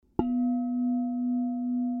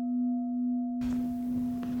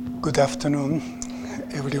Good afternoon,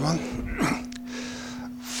 everyone.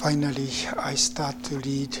 Finally, I start to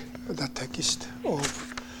read the text of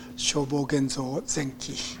Shobogenzo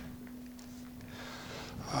Zenki.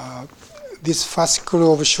 This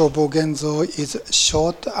fascicle of Shobogenzo is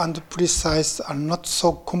short and precise and not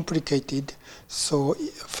so complicated. So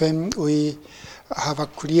when we have a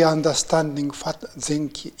clear understanding of what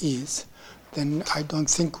Zenki is, then I don't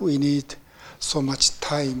think we need so much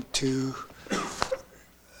time to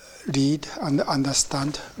read and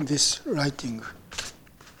understand this writing.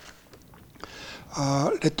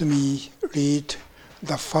 Let me read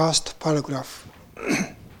the first paragraph.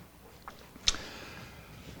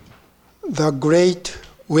 The great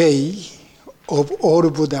way of all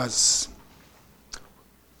Buddhas,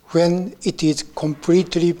 when it is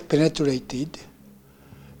completely penetrated,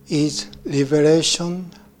 is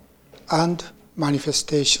liberation and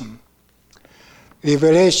manifestation.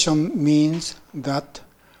 Liberation means that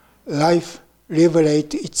life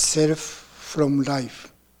liberates itself from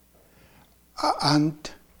life,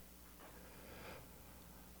 and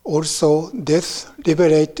also death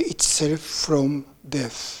liberates itself from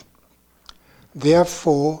death.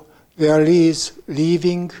 Therefore, there is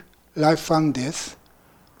leaving life and death,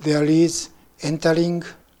 there is entering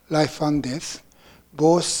life and death.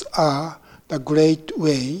 Both are the great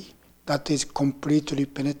way that is completely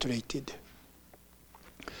penetrated.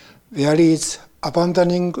 There is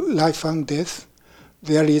abandoning life and death,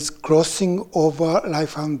 there is crossing over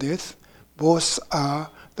life and death. Both are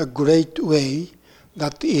the great way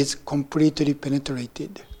that is completely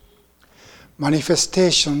penetrated.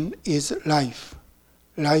 Manifestation is life.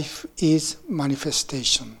 Life is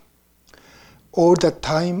manifestation. All the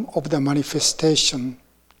time of the manifestation,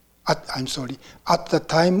 at the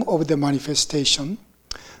time of the manifestation,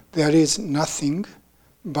 there is nothing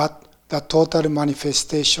but the total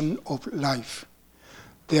manifestation of life.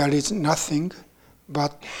 There is nothing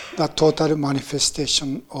but the total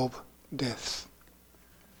manifestation of death.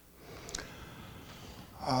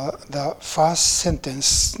 The first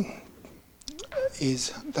sentence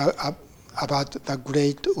is about the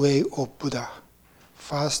great way of Buddha.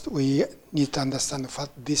 First, we need to understand what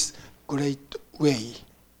this great way.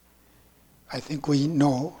 I think we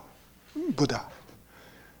know Buddha,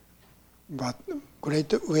 but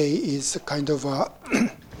great way is kind of a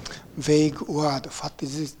vague word. What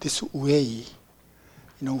is this way?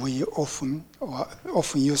 We often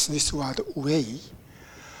use this word way,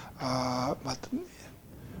 but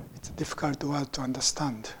it's a difficult word to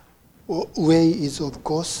understand. Way is, of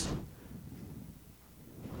course,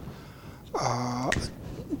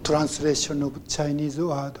 translation of Chinese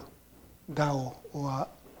word Dao, or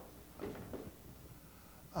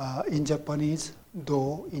in Japanese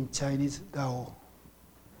Do, in Chinese Dao.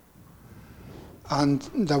 And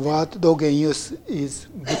the word Dogen use is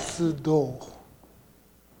Butsu-do.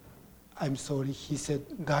 He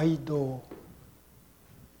said Dai-do.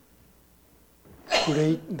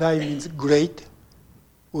 Great, Dai means great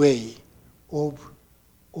way of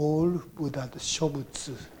all Buddha,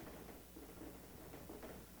 Shobutsu.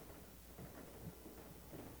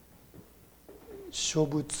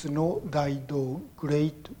 Shobutsu no Dai-do,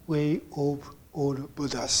 great way of all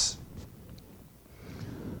Buddhas.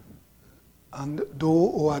 And Do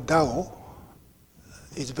or Dao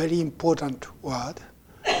is a very important word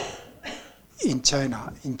in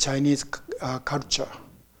China, in Chinese culture.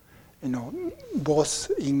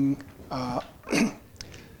 Both in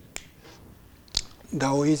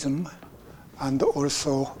Taoism and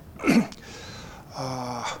also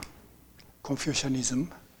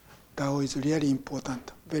Confucianism, Dao is really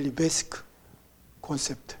important, very basic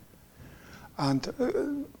concept.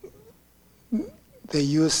 And they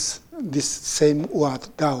use this same word,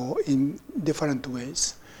 Dao, in different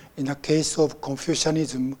ways. In the case of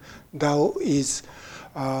Confucianism, Dao is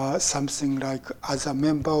something like, as a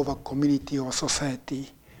member of a community or society,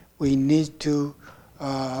 we need to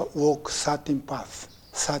walk certain path,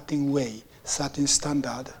 certain way, certain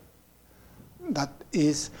standard. That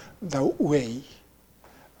is the way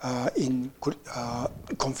in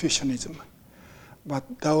Confucianism.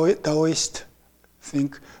 But Taoists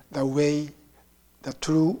think the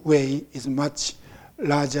true way is much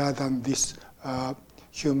larger than this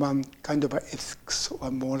human kind of ethics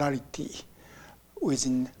or morality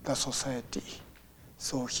within the society.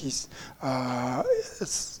 So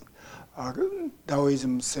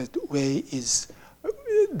Taoism said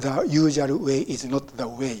the usual way is not the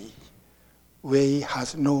way. Way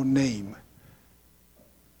has no name.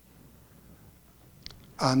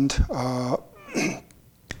 And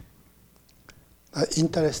the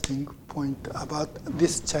interesting point about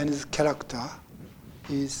this Chinese character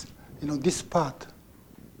is, this part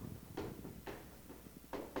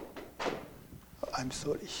I'm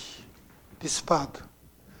sorry. This part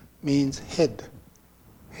means head.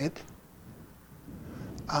 Head.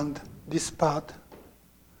 And this part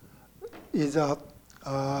is a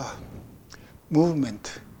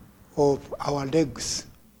movement of our legs.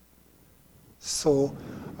 So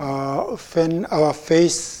when our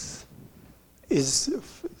face is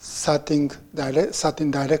certain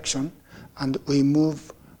direction and we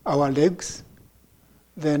move our legs,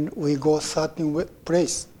 then we go certain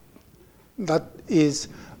place. That is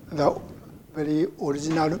the very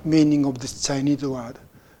original meaning of this Chinese word.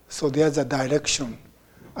 So there's a direction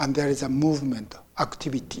and there is a movement,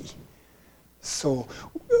 activity. So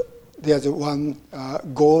there's one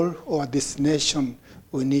goal or destination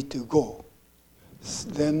we need to go.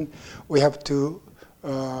 Then we have to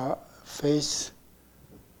face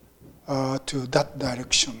to that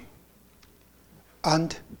direction.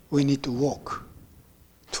 And we need to walk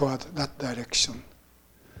toward that direction.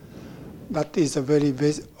 That is a very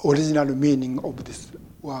original meaning of this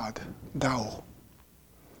word, Dao.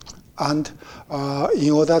 And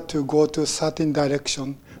in order to go to a certain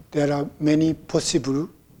direction, there are many possible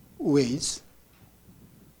ways.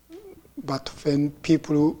 But when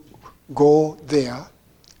people go there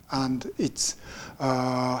and it's,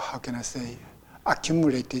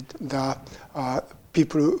 accumulated, the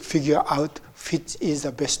people figure out which is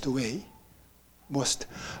the best way, most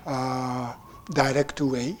direct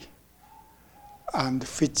way, and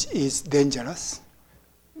which is dangerous.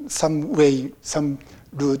 Some way, some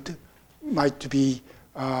route might be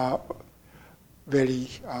very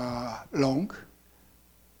long,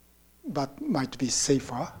 but might be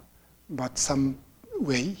safer, but some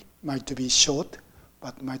way might be short,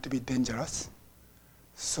 but might be dangerous.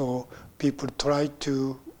 So people try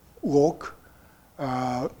to walk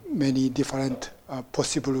many different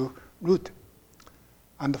possible route.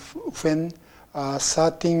 And when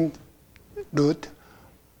certain route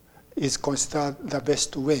is considered the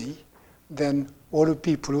best way, then all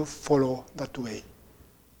people follow that way.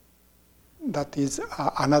 That is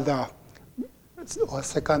another or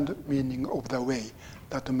second meaning of the way.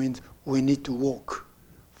 That means we need to walk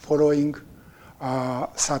following a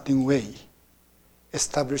certain way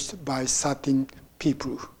established by certain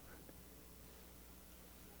people.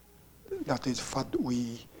 That is what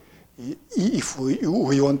if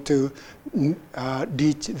we want to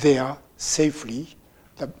reach there safely,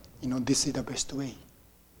 this is the best way.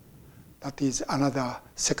 That is another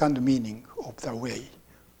second meaning of the way.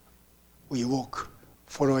 We walk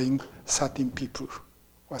following certain people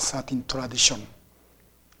or certain tradition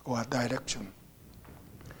or direction.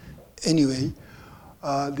 Anyway,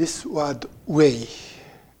 this word way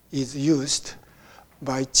is used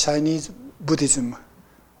by Chinese Buddhism,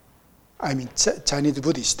 Chinese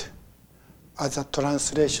Buddhist, as a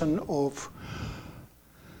translation of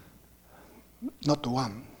not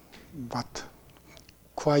one, but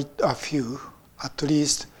quite a few, at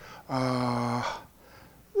least 4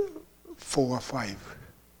 or 5,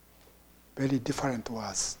 very different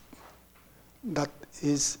words. That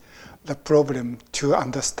is the problem to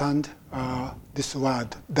understand this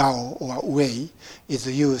word, Dao or way, is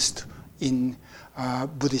used in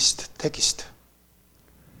Buddhist text.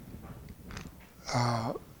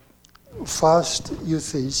 First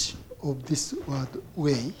usage of this word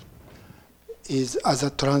way is as a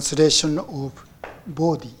translation of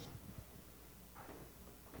Bodhi.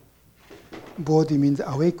 Bodhi means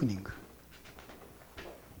awakening.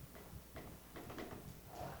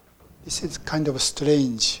 This is kind of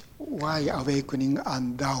strange why awakening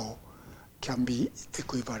and Dao can be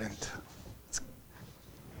equivalent.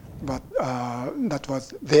 But that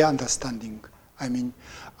was their understanding. In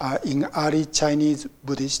early Chinese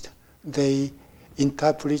Buddhist, they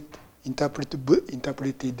interpreted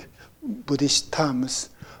Buddhist terms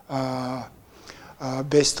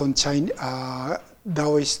based on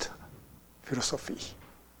Taoist philosophy.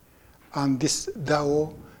 And this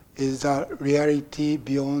Dao is a reality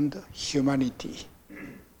beyond humanity,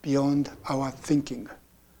 beyond our thinking.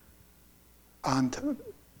 And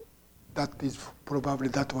that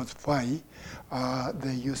was why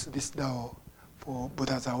they use this Dao for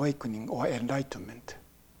Buddha's awakening or enlightenment.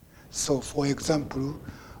 So, for example,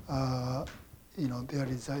 there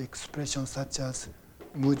is an expression such as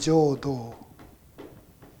Mujō-dō.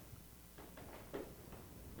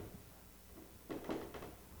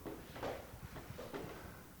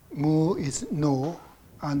 Mu is no,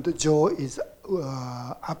 and Jō is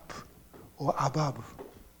up or above.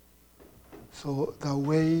 So the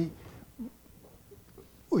way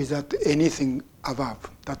without anything above,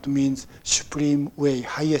 that means supreme way,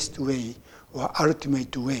 highest way, or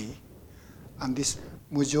ultimate way. And this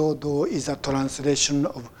Mujō-dō is a translation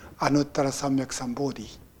of Anuttara Samyak Sambodhi.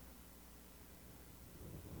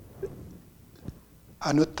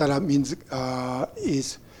 Anuttara means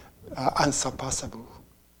is unsurpassable,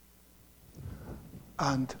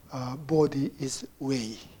 and Bodhi is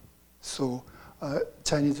way. So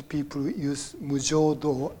Chinese people use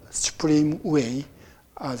Mujodo, supreme way,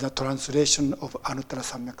 as a translation of Anuttara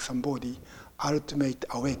Samyak Sambodhi, ultimate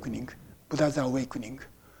awakening. Buddha's awakening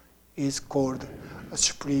is called a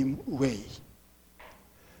supreme way.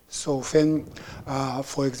 So when,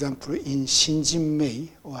 for example, in Shinjin Mei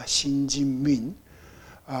or Shinjin Min,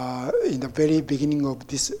 in the very beginning of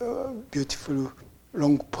this beautiful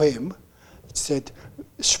long poem, it said,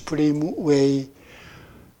 supreme way,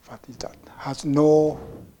 what is that? Has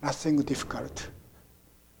nothing difficult.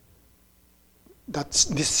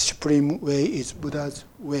 This supreme way is Buddha's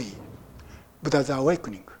way, Buddha's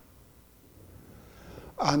awakening.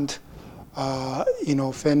 And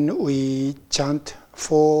when we chant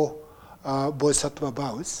 4 Bodhisattva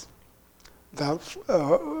vows, the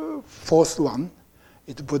fourth one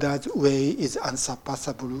is Buddha's way is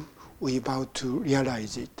unsurpassable. We vow to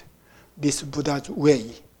realize it. This Buddha's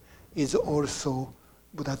way is also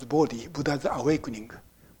Buddha's body, Buddha's awakening.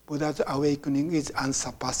 Buddha's awakening is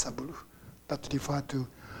unsurpassable. That refers to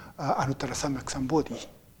Anuttara Samyak Sambodhi.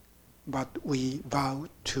 But we vow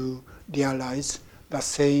to realize the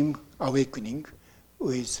same awakening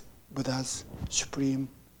with Buddha's supreme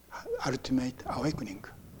ultimate awakening.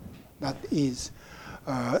 That is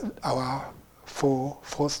our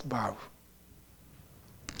fourth vow.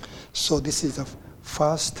 So this is the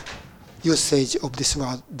first usage of this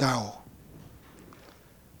word Dao.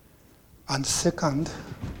 And second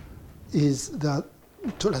is the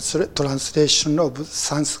translation of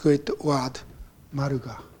Sanskrit word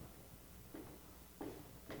Marga.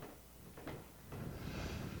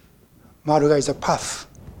 Marga is a path.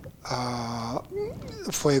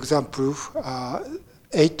 For example,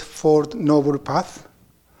 Eightfold Noble Path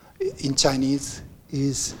in Chinese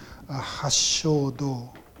is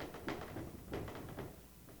Hashodo.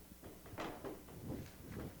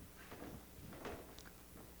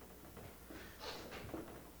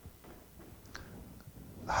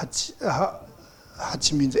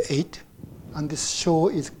 Hach means 8, and this sho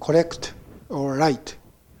is correct or right,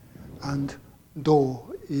 and do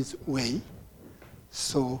is way.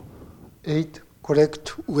 So 8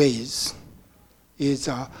 correct ways is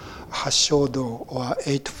a Hashodo or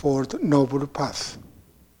Eightfold Noble Path.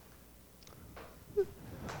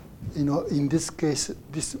 In this case,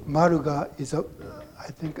 this Marga is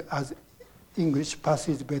I think as English, path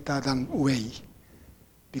is better than way,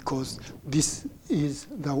 because this is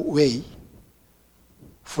the way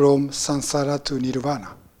from samsara to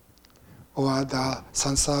nirvana, or the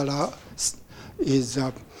samsara is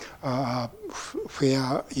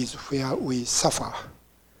where we suffer,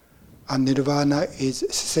 and nirvana is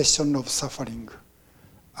cessation of suffering.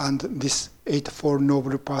 And this Eightfold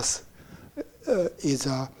Noble Path is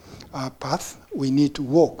a path we need to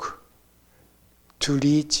walk to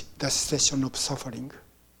reach the cessation of suffering.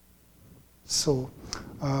 So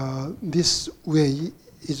this way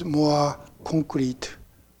is more concrete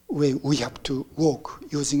way we have to walk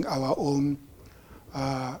using our own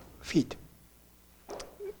feet.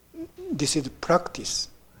 This is practice,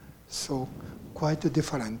 so quite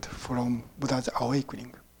different from Buddha's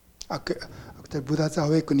awakening. Actually, Buddha's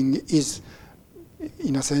awakening is,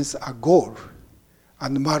 in a sense, a goal,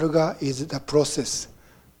 and Marga is the process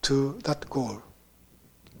to that goal.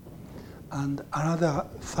 And another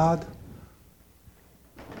third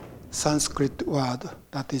Sanskrit word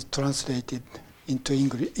that is translated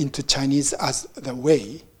into Chinese as the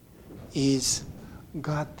way is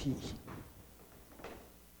Gati.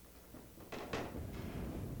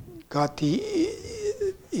 Gati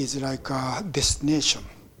is like a destination,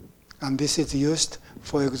 and this is used,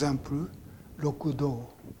 for example, Rokudo.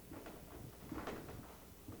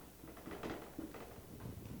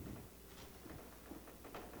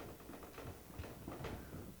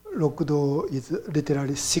 Rokudo is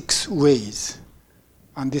literally 6 ways,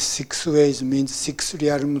 and this 6 ways means 6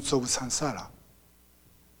 realms of samsara.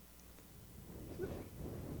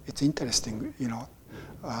 It's interesting,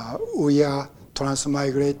 we are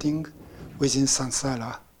transmigrating within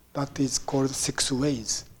samsara. That is called 6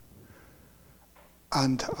 ways.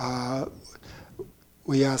 And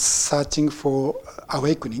we are searching for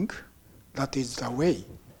awakening. That is the way.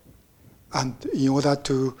 And in order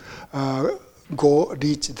to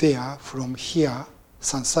reach there from here,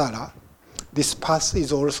 samsara, this path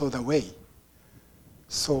is also the way.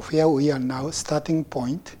 So here we are now, starting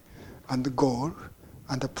point and the goal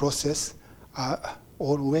and the process are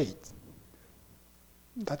all ways.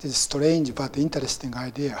 That is strange but interesting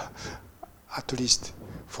idea, at least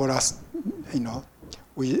for us,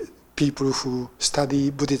 we people who study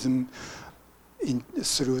Buddhism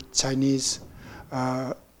through Chinese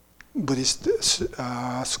Buddhist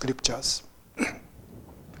scriptures.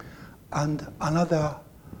 And another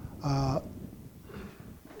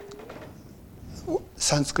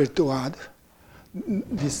Sanskrit word,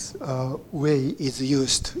 this way is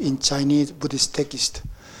used in Chinese Buddhist text,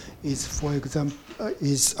 is, for example, what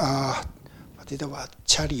is the word?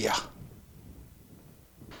 Charya.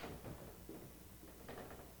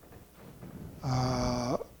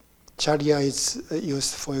 Charya is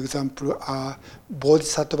used, for example,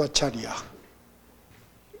 Bodhisattva Charya.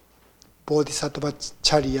 Bodhisattva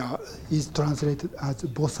Charya is translated as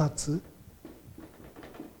Bosatsu.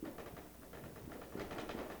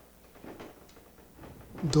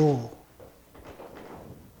 Do.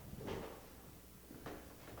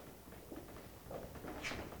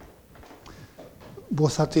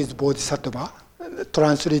 Bosatsu is Bodhisattva.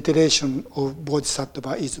 Transliteration of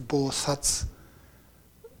Bodhisattva is Bosatsu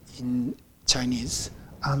in Chinese,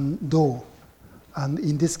 and Do. And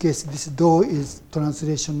in this case, this Do is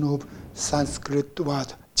translation of Sanskrit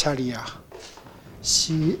word Charya,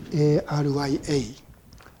 C-A-R-Y-A.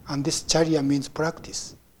 And this Charya means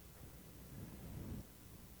practice.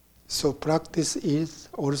 So practice is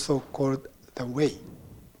also called the way.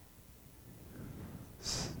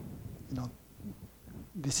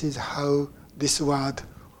 This is how this word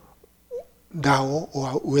Dao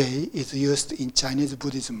or way is used in Chinese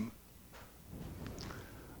Buddhism.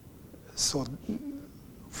 So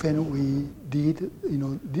when we did,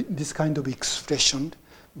 this kind of expression,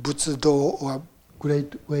 Butsudo or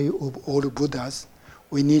great way of all Buddhas,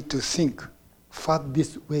 we need to think what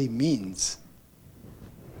this way means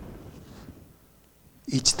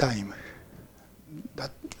each time.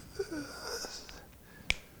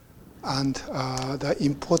 And the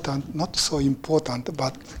important, not so important,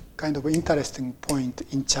 but kind of interesting point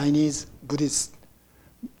in Chinese Buddhist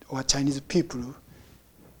or Chinese people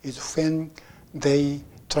is when they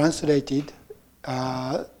translated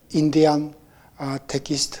Indian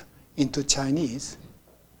text into Chinese,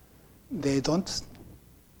 they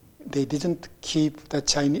didn't keep the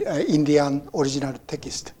Chinese Indian original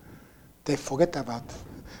text. They forget about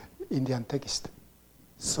Indian text,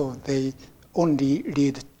 so they only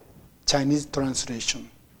read Chinese translation.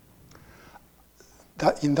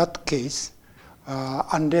 In that case,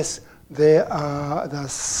 unless they are the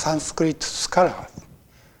Sanskrit scholars,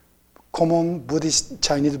 common Buddhist,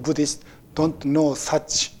 Chinese Buddhists don't know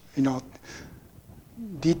such,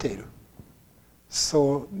 detail.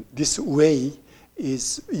 So this way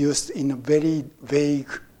is used in a very vague,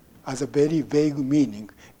 as a very vague meaning.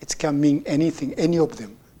 It can mean anything, any of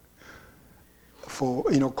them, for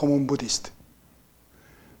common Buddhist.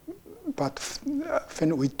 But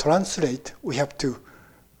when we translate, we have to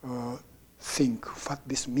think what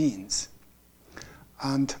this means.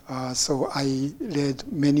 And so I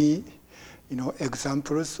read many,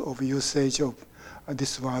 examples of usage of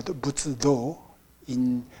this word Butsudo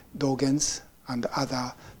in Dogen's and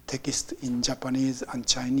other texts in Japanese and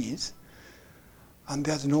Chinese. And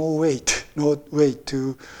there's no way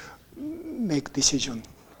to make decision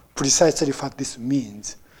precisely what this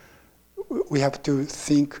means. We have to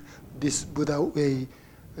think this Buddha way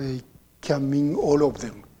can mean all of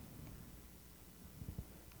them.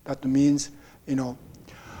 That means,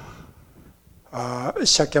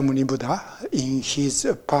 Shakyamuni Buddha, in his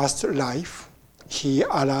past life, he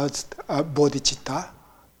aroused bodhicitta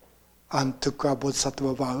and took a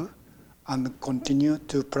bodhisattva vow and continued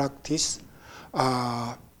to practice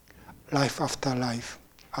life after life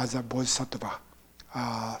as a bodhisattva.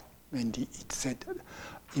 Mainly it said,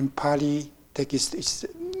 in Pali text,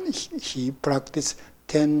 he practiced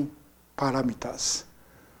 10 parameters.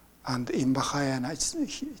 And in Mahayana, it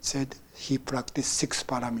said he practiced 6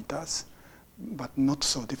 parameters, but not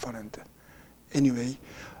so different. Anyway,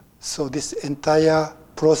 so this entire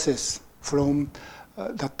process from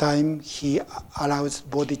the time he allows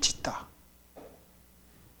bodhicitta,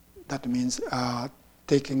 that means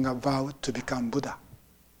taking a vow to become Buddha.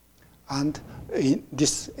 And in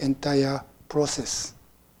this entire process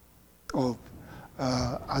of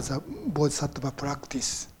as a bodhisattva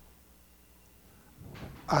practice,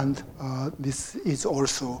 and this is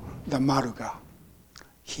also the marga.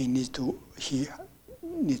 He needs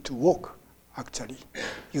to walk actually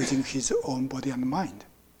using his own body and mind.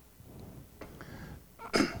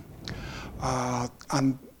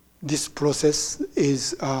 And this process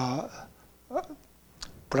is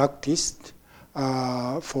practiced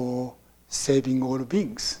for saving all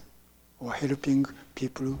beings, or helping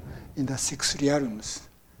people in the six realms.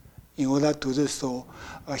 In order to do so,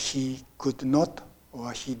 he could not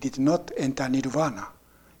or he did not enter nirvana.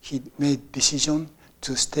 He made decision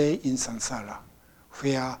to stay in samsara,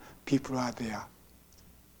 where people are there.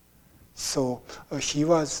 So he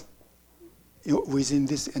was within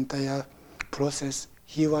this entire process.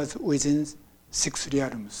 He was within six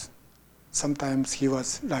realms. Sometimes he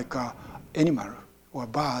was like an animal, or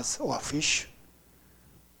birds, or fish,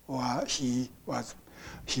 or he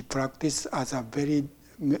practiced as a very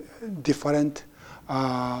different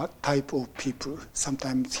type of people.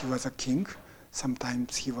 Sometimes he was a king,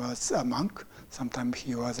 sometimes he was a monk, sometimes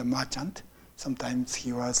he was a merchant, sometimes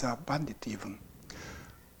he was a bandit even.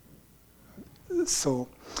 So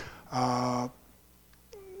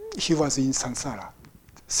he was in samsara,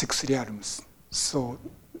 six realms. So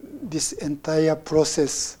this entire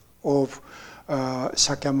process of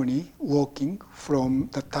Shakyamuni walking from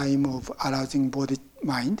the time of arousing body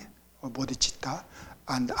mind or bodhicitta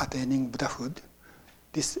and attaining Buddhahood,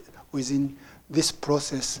 within this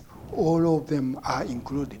process, all of them are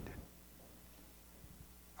included.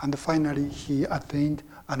 And finally, he attained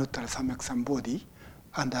Anuttara Samyak Sambodhi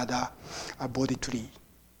under the Bodhi tree.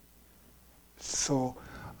 So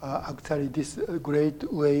actually, this great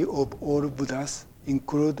way of all Buddhas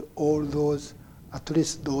include all those, at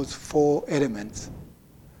least those four elements.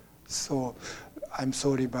 So I'm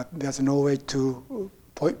sorry, but there's no way to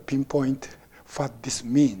pinpoint what this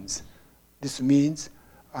means. This means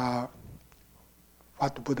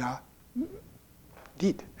what Buddha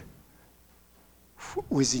did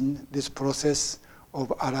within this process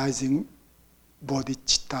of arising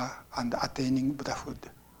bodhicitta and attaining Buddhahood.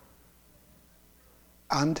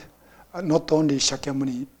 And not only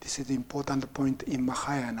Shakyamuni, this is an important point in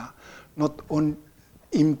Mahayana, not on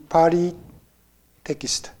in Pali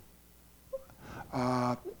text,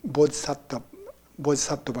 Bodhisattva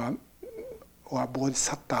or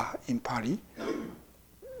Bodhisatta in Pali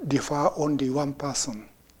refer only one person.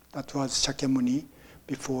 That was Shakyamuni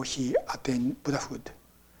before he attained Buddhahood.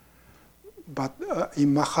 But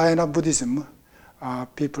in Mahayana Buddhism,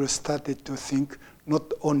 people started to think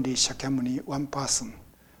not only Shakyamuni, one person.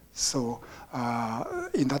 So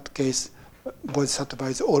in that case, Bodhisattva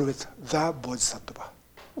is always the Bodhisattva,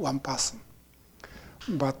 one person.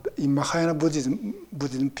 But in Mahayana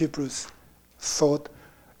Buddhism people thought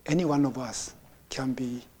any one of us can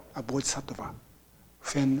be a Bodhisattva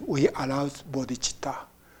when we arouse bodhicitta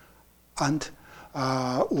and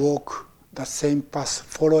walk the same path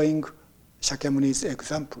following Shakyamuni's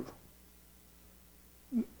example.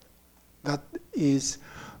 That is,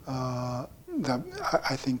 I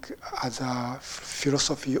think, as a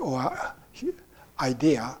philosophy or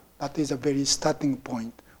idea, that is a very starting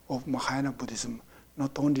point of Mahayana Buddhism.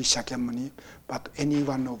 Not only Shakyamuni, but any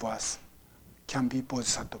one of us can be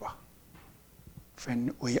Bodhisattva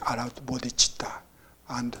when we allow bodhicitta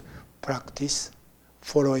and practice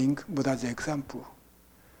following Buddha's example.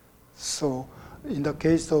 So in the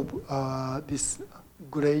case of this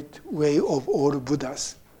great way of all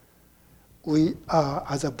Buddhas, we are,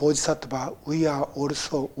 as a Bodhisattva, we are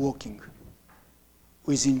also walking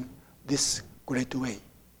within this great way.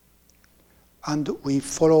 And we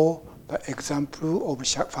follow the example of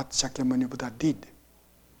what Shakyamuni Buddha did.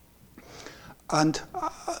 And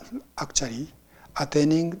actually,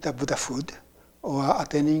 attaining the Buddhahood or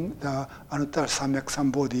attaining the Anuttara Samyak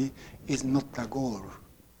Sambodhi is not the goal.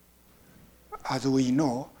 As we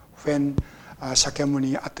know, when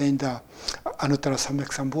Shakyamuni attained the Anuttara Samyak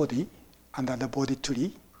Sambodhi under the Bodhi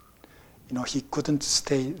tree, he couldn't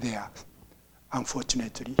stay there.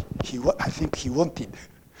 Unfortunately, I think he wanted,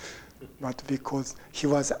 but because he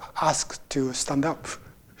was asked to stand up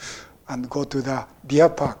and go to the deer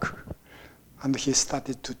park, and he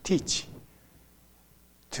started to teach,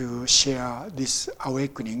 to share this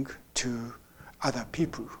awakening to other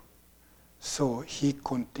people. So he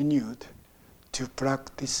continued to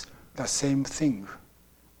practice the same thing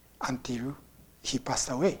until he passed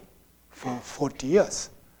away for 40 years.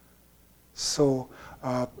 So,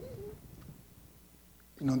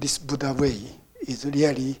 this Buddha way is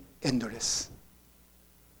really endless.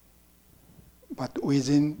 But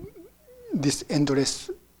within this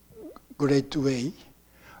endless great way,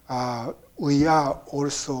 we are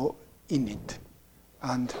also in it.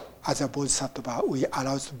 And as a Bodhisattva, we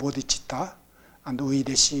arouse bodhicitta, and we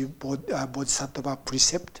receive Bodhisattva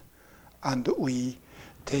precept, and we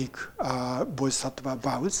take Bodhisattva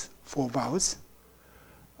vows, 4 vows.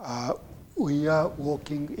 We are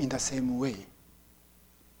walking in the same way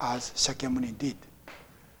as Shakyamuni did.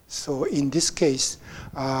 So in this case,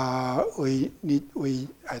 I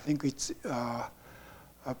think it's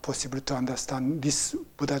possible to understand this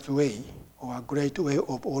Buddha's way, or a great way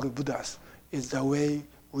of all Buddhas, is the way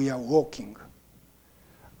we are walking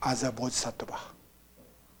as a bodhisattva.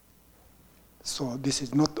 So this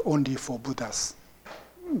is not only for Buddhas,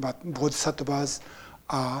 but bodhisattvas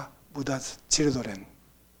are Buddha's children.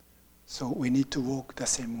 So we need to walk the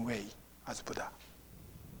same way as Buddha.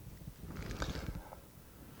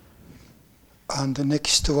 And the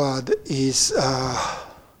next word is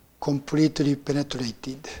completely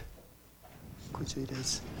penetrated. Could you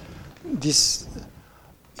erase? This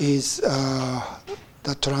is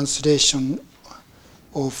the translation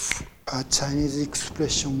of a Chinese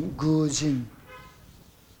expression, Gu Jin.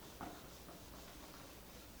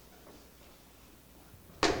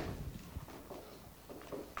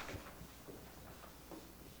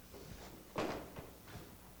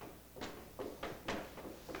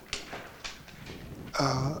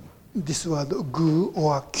 This word gu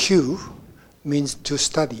or q means to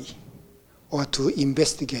study or to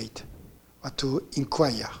investigate or to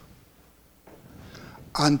inquire.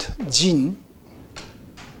 And jin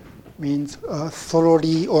means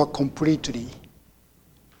thoroughly or completely,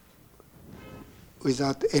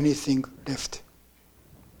 without anything left.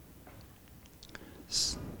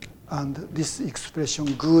 And this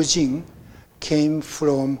expression gu jin came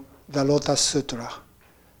from the Lotus Sutra.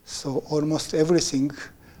 So almost everything,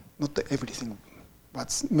 not everything,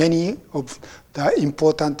 but many of the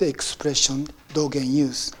important expressions Dogen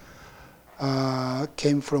used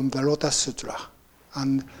came from the Lotus Sutra.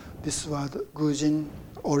 And this word Gujin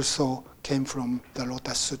also came from the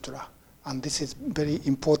Lotus Sutra. And this is very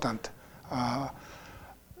important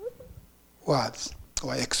words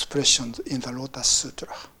or expressions in the Lotus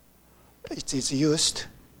Sutra. It is used,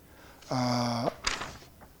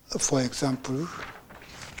 for example,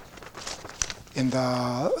 in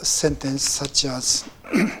the sentence such as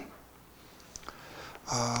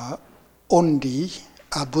only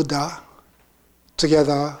a Buddha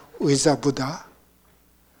together with a Buddha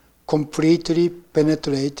completely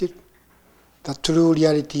penetrated the true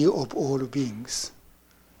reality of all beings.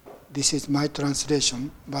 This is my translation,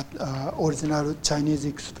 but original Chinese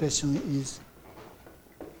expression is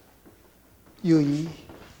Yui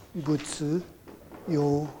Butsu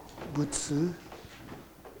Yo Butsu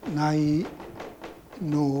Nai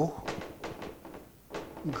No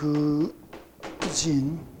Gu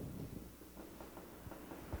Jin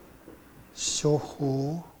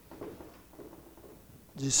Shoho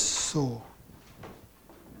Jisso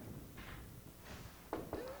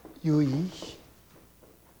Yui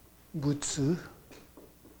Butsu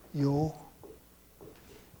Yo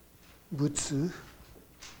Butsu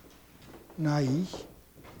Nai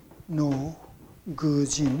No Gu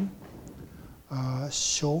Jin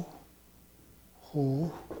Sho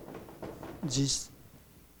Ho Jis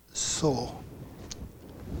So.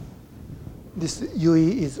 This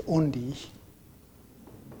Yui is only,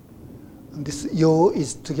 and this Yo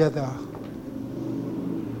is together.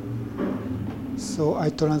 So I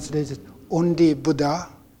translated only Buddha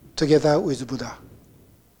together with Buddha.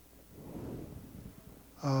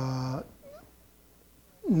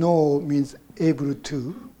 No means able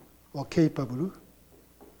to or capable.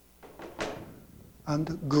 And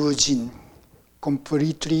Gujin,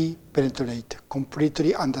 completely penetrate,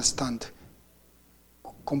 completely understand,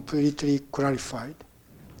 completely clarified.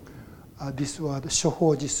 This word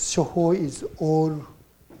shoho is all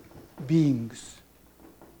beings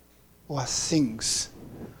or things,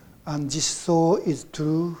 and jisso is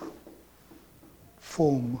true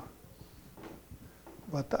form.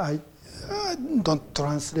 But I don't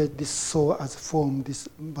translate this so as form,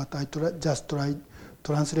 but I just try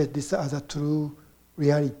translate this as a true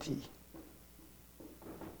reality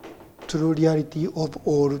of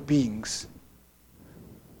all beings.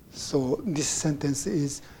 So this sentence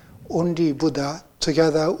is only Buddha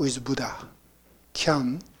together with Buddha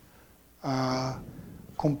can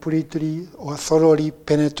completely or thoroughly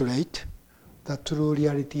penetrate the true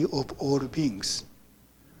reality of all beings.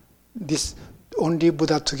 This only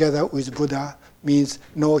Buddha together with Buddha means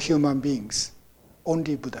no human beings,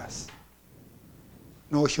 only Buddhas.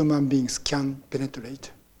 No human beings can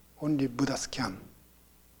penetrate. Only Buddhas can.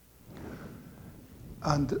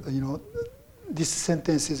 And this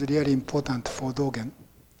sentence is really important for Dogen.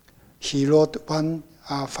 He wrote one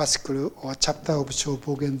fascicle or chapter of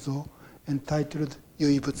Shobogenzo entitled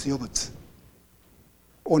Yuibutsu Yobutsu.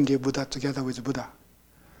 Only Buddha together with Buddha.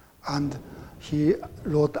 And he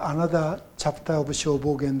wrote another chapter of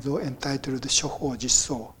Shobogenzo entitled Shoho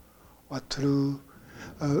Jisso, or true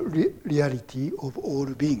reality of all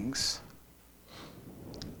beings.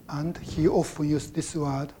 And he often used this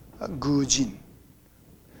word, Gujin,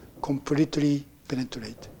 completely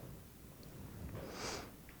penetrate.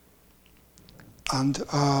 And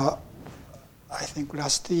I think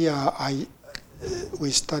last year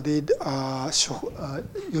we studied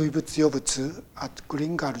Yoibutsu Yobutsu at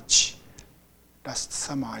Green Gulch last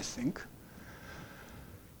summer, I think.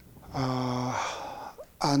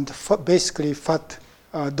 And basically what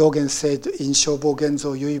Dogen said in Shobo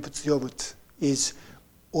Genzo Yoibutsu Yobutsu is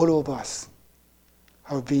all of us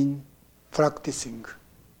have been practicing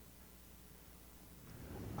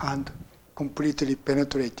and completely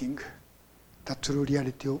penetrating the true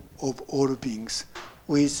reality of all beings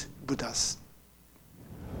with Buddhas.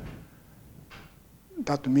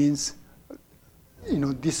 That means,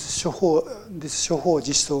 this Shoho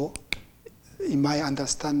Jiso, in my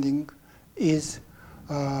understanding, is,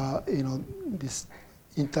 this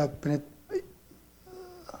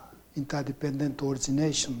interdependent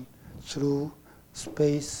origination through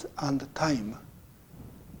space and time.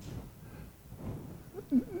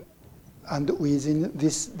 And within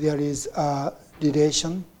this, there is a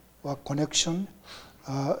relation or connection.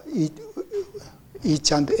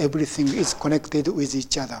 Each and everything is connected with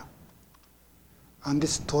each other. And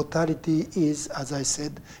this totality is, as I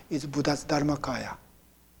said, is Buddha's Dharmakaya.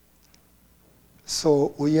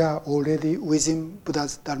 So we are already within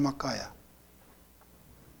Buddha's Dharmakaya.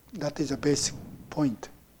 That is a basic point.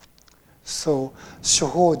 So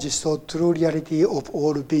Shoho Jiso, true reality of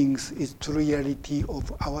all beings, is true reality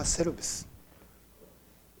of ourselves.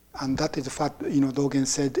 And that is what Dogen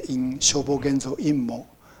said in Shobo Genzo Immo,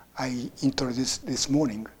 I introduced this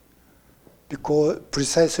morning.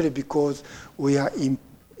 Precisely because we are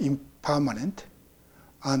impermanent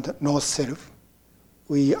and no self,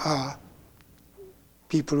 we are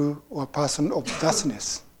people or person of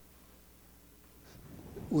darkness.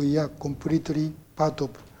 We are completely part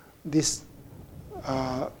of this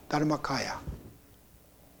Dharmakaya.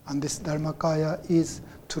 And this Dharmakaya is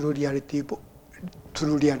true reality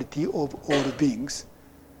of all beings.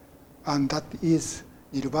 And that is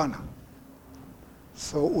Nirvana.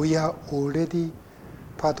 So we are already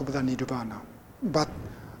part of the Nirvana. But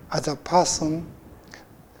as a person,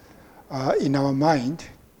 in our mind,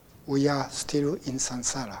 we are still in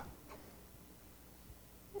samsara.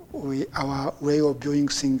 Our way of viewing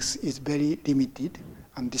things is very limited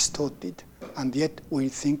and distorted, and yet we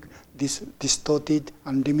think this distorted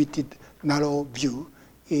and limited narrow view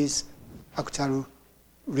is actual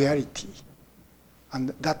reality,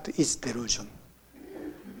 and that is delusion.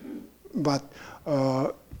 But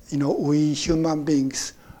we human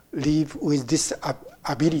beings live with this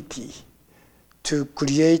ability to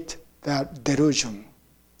create the delusion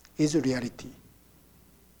is reality,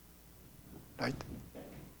 right?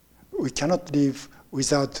 We cannot live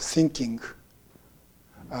without thinking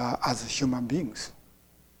as human beings.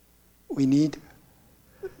 We need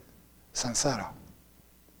samsara.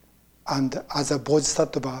 And as a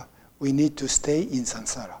bodhisattva, we need to stay in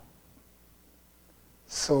samsara.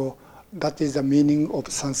 So that is the meaning of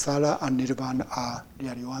samsara and nirvana are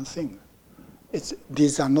really one thing.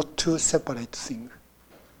 These are not two separate things.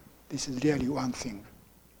 This is really one thing.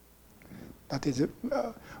 That is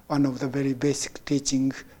one of the very basic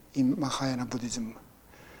teachings in Mahayana Buddhism.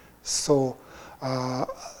 So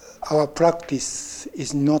our practice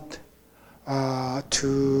is not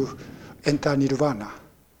to enter nirvana.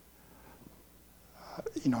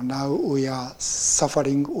 Now we are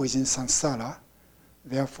suffering within samsara.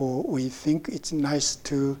 Therefore, we think it's nice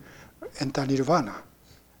to enter nirvana.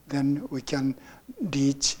 Then we can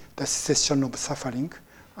reach the cessation of suffering,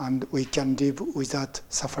 and we can live without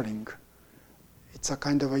suffering. It's a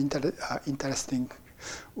kind of interesting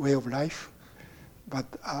way of life. But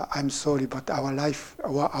I'm sorry, but our life,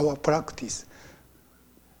 our practice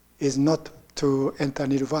is not to enter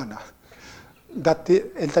nirvana. That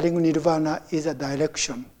entering nirvana is a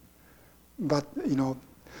direction, but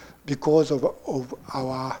because of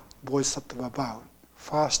our bodhisattva vow,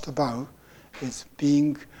 first vow is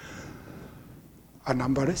being a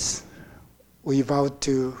numberless. We vow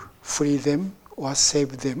to free them or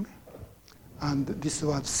save them, and this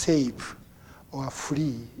word save or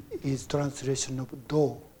free is translation of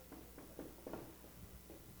do.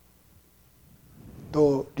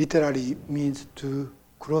 Do literally means to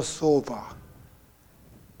cross over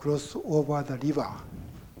the river.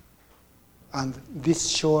 And this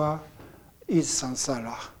shore is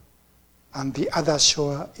samsara, and the other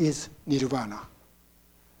shore is nirvana.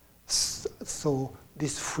 So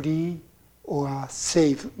this free or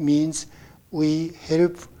save means we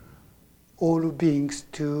help all beings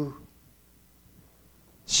to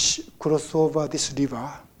cross over this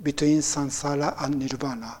river between samsara and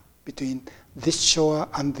nirvana, between this shore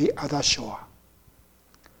and the other shore.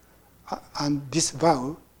 And this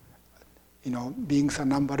vow, beings are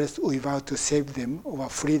numberless, we vow to save them or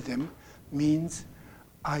free them, means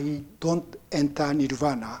I don't enter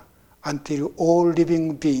nirvana until all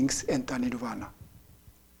living beings enter nirvana.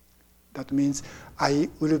 That means I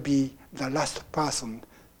will be the last person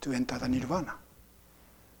to enter the nirvana.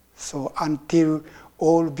 So until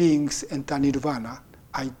all beings enter nirvana,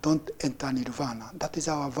 I don't enter nirvana. That is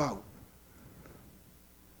our vow.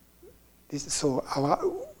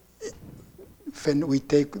 When we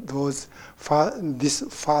take this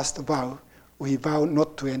first vow, we vow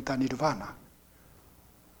not to enter nirvana.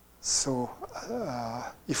 So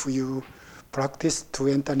if you practice to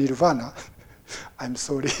enter nirvana, I'm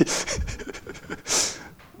sorry,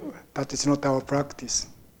 that is not our practice.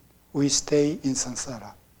 We stay in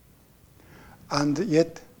samsara. And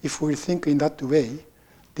yet, if we think in that way,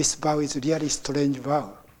 this vow is really strange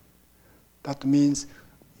vow. That means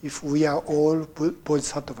if we are all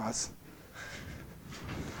bodhisattvas,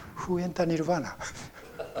 who enter nirvana?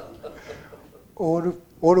 all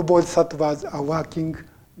bodhisattvas are walking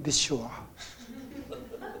this shore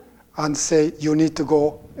and say, you need to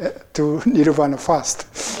go to nirvana first.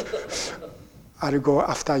 I'll go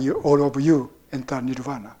after you, all of you enter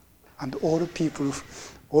nirvana. And all people,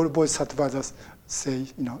 all bodhisattvas say,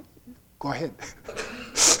 go ahead.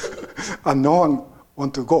 And no one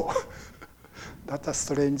want to go. That's a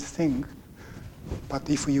strange thing. But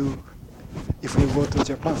if you go to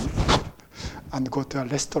Japan and go to a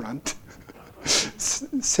restaurant,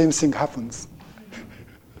 same thing happens.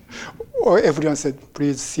 Or everyone said,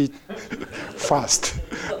 please sit first.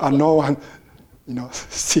 And no one,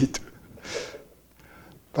 sit.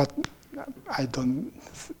 But I don't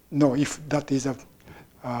know if that is a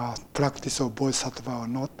practice of bodhisattva or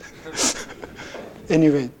not.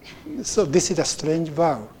 Anyway, so this is a strange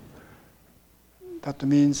vow. That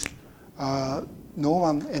means no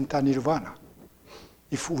one enter nirvana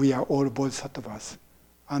if we are all bodhisattvas.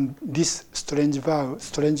 And this strange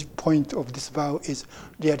point of this vow is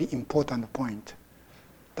really important point.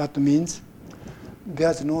 That means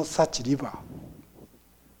there's no such river.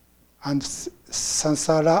 And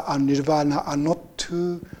samsara and nirvana are not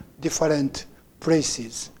two different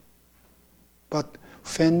places. But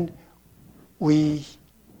when we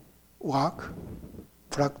work,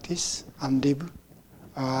 practice, and live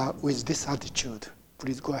with this attitude,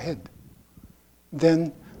 please go ahead,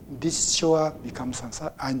 then this shore becomes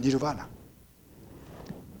samsara and nirvana.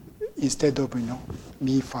 Instead of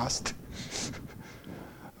me first,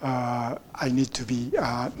 I need to be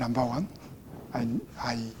number one.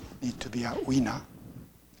 I need to be a winner.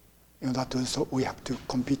 That also we have to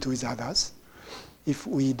compete with others. If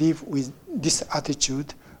we live with this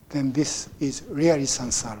attitude, then this is really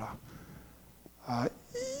samsara.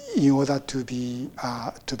 In order to be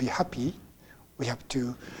happy, we have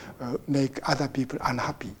to make other people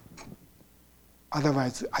unhappy.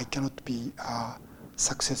 Otherwise, I cannot be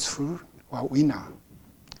successful or winner.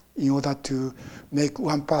 In order to make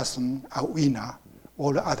one person a winner,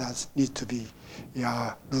 all others need to be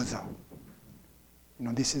a loser.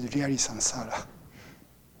 This is really samsara.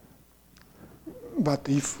 But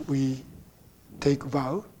if we take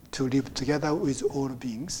vow to live together with all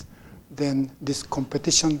beings, then this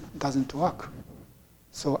competition doesn't work.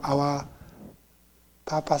 So our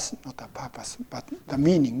purpose, not a purpose, but the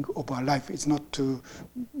meaning of our life is not to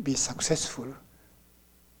be successful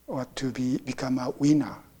or to become a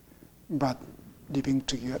winner, but living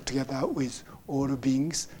together with all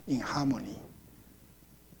beings in harmony.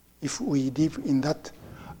 If we live in that,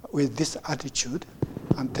 with this attitude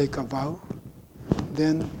and take a vow,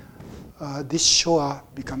 then this shore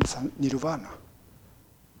becomes nirvana.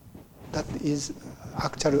 That is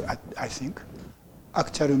actually, I think,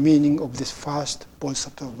 actual meaning of this first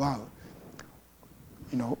bodhisattva vow.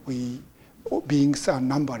 We beings are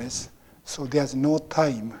numberless, so there's no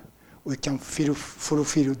time we can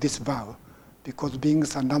fulfill this vow, because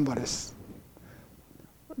beings are numberless.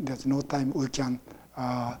 There's no time we can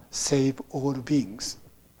save all beings.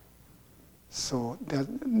 So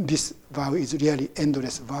this vow is really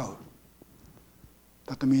endless vow.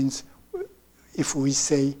 That means if we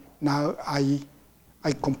say, now I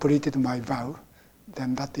completed my vow,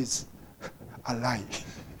 then that is a lie,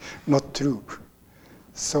 not true.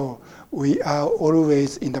 So we are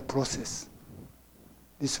always in the process.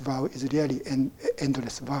 This vow is really an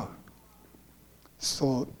endless vow.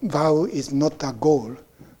 So vow is not a goal,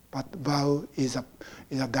 but vow is a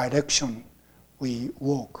direction we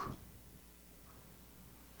walk.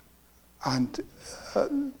 And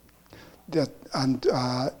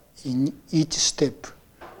in each step,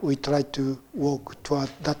 we try to walk toward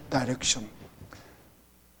that direction.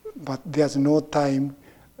 But there's no time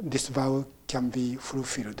this vow can be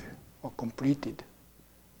fulfilled or completed.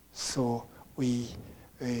 So we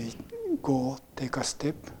go take a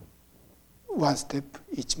step, one step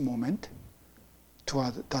each moment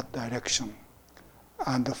toward that direction.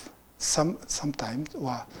 And sometimes,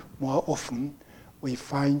 or more often, we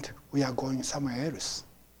find we are going somewhere else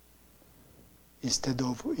instead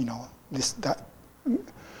of this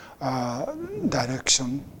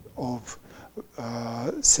direction of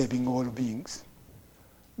saving all beings.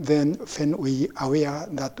 Then when we are aware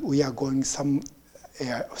that we are going somewhere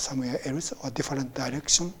else or different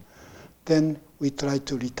direction, then we try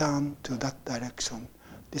to return to that direction.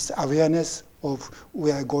 This awareness of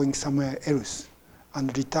we are going somewhere else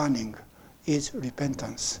and returning is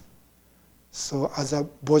repentance. So as a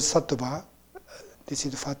bodhisattva, this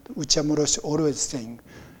is what Uchiyama Roshi always saying,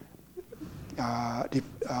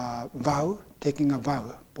 vow, taking a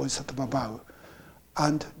vow, bodhisattva vow,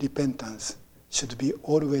 and repentance should be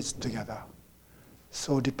always together.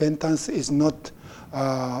 So repentance is not,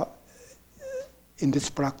 in this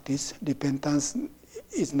practice, repentance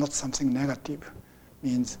is not something negative.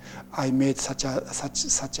 Means I made such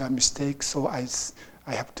a mistake, so I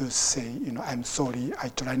have to say, I'm sorry. I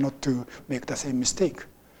try not to make the same mistake.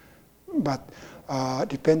 But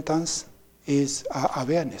repentance is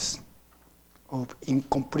awareness of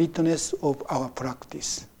incompleteness of our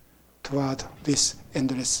practice toward this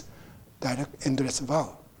endless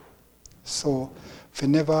vow. So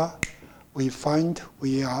whenever we find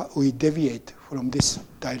we deviate from this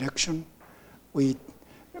direction, we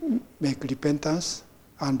make repentance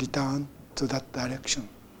and return to that direction.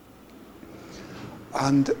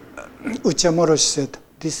 And Uchiyama Roshi said,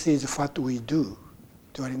 this is what we do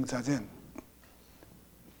during Zazen.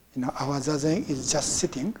 Our Zazen is just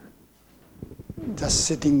sitting. Just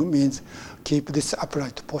sitting means keep this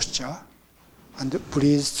upright posture and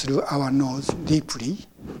breathe through our nose deeply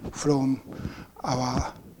from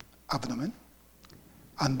our abdomen.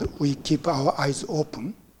 And we keep our eyes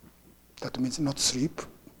open. That means not sleep.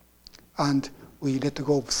 And we let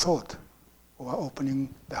go of thought, or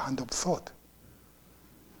opening the hand of thought.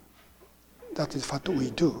 That is what we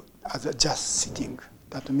do as a just sitting.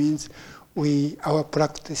 That means our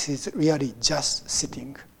practice is really just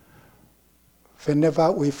sitting.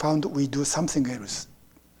 Whenever we found we do something else,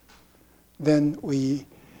 then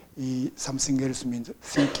something else means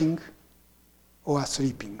thinking or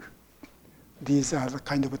sleeping. These are the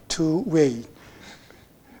kind of two ways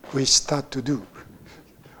we start to do.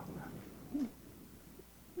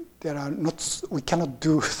 We cannot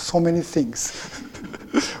do so many things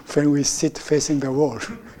when we sit facing the wall.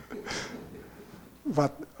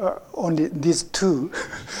 But only these two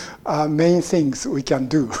are main things we can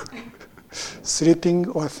do, sleeping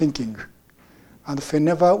or thinking. And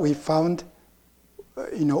whenever we found,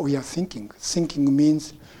 we are thinking. Thinking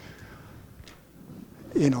means,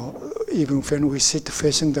 even when we sit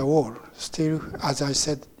facing the wall, still, as I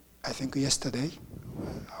said, I think yesterday,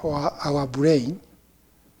 our brain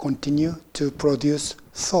continue to produce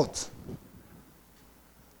thoughts.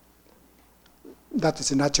 That is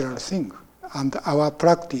a natural thing. And our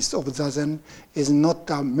practice of Zazen is not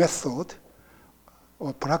a method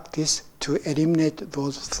or practice to eliminate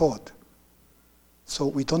those thoughts. So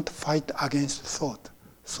we don't fight against thought.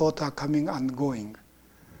 Thoughts are coming and going.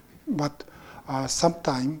 But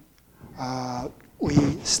sometimes we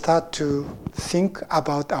start to think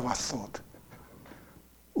about our thought.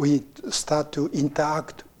 We start to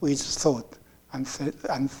interact with thought and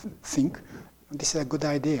think, this is a good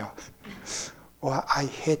idea, or I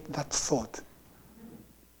hate that thought.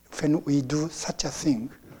 When we do such a thing,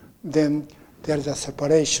 then there is a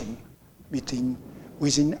separation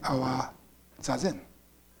within our Zazen.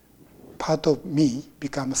 Part of me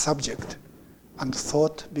becomes subject, and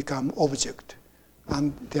thought become object,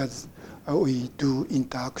 and we do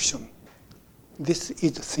interaction. This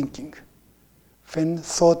is thinking. When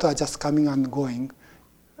thoughts are just coming and going,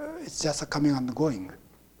 it's just coming and going.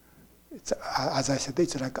 As I said,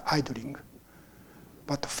 it's like idling.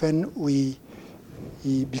 But when we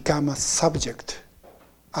become a subject,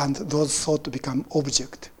 and those thoughts become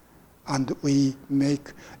object, and we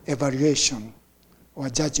make evaluation or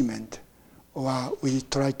judgment, or we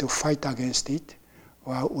try to fight against it,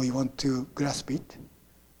 or we want to grasp it,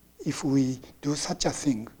 if we do such a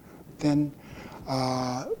thing, then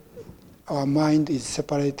our mind is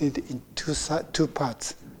separated in two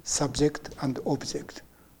parts, subject and object.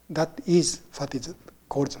 That is what is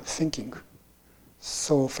called thinking.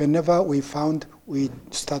 So whenever we found we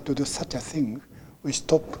start to do such a thing, we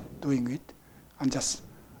stop doing it and just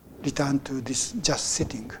return to this just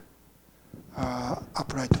sitting,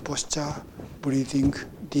 upright posture, breathing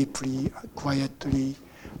deeply, quietly,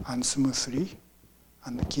 and smoothly,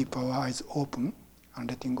 and keep our eyes open and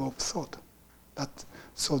letting go of thought.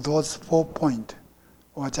 So those 4 points,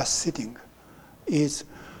 or just sitting, is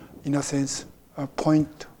in a sense a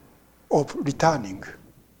point of returning.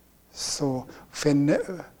 So when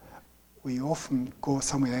we often go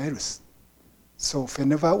somewhere else. So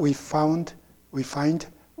whenever we find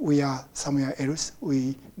we are somewhere else,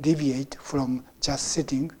 we deviate from just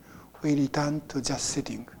sitting, we return to just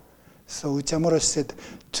sitting. So Uchamura said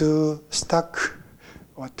to stuck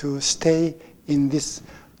or to stay in this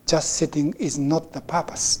just sitting is not the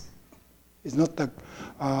purpose, is not the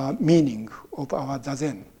meaning of our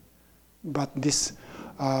Zazen. But this,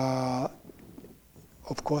 of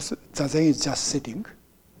course, Zazen is just sitting,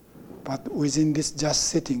 but within this just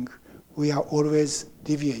sitting, we are always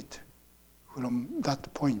deviate from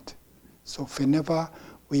that point. So whenever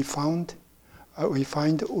we find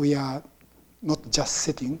we are not just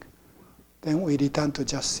sitting, then we return to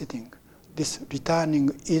just sitting. This returning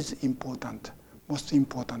is important, most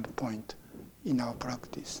important point in our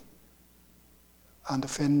practice. And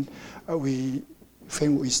when we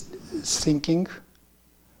thinking,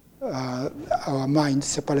 our mind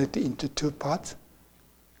separated into 2 parts,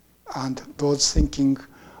 and those thinking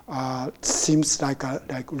seems like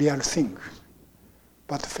real thing.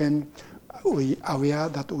 But when we are aware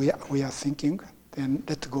that we are thinking, then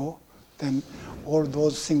let go, then all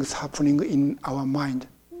those things happening in our mind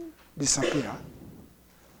disappear.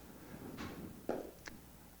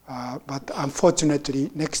 But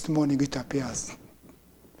unfortunately, next morning it appears.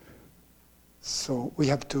 So we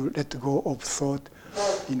have to let go of thought,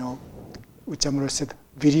 Uchamura said,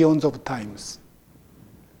 billions of times.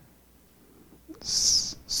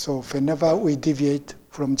 So whenever we deviate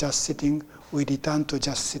from just sitting, we return to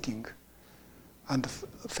just sitting. And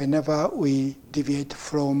whenever we deviate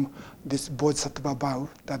from this Bodhisattva vow,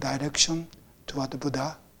 the direction toward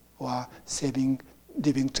Buddha, or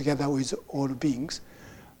living together with all beings,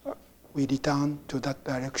 we return to that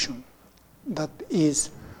direction. That is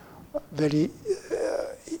very,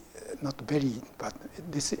 not very, but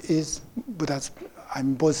this is Buddha's,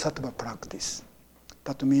 Bodhisattva practice.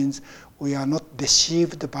 That means we are not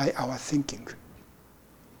deceived by our thinking.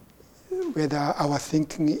 Whether our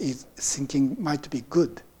thinking might be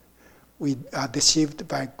good, we are deceived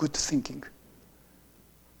by good thinking.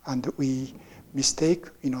 And we mistake,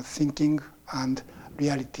 thinking and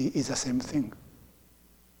reality is the same thing.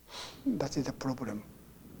 That is the problem.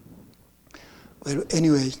 Well,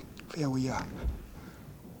 anyway, here we are.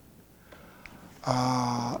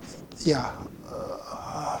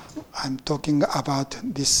 I'm talking about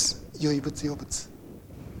this Yoibutsu Yobutsu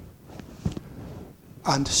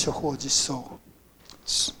and Shohoji So.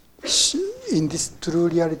 In this true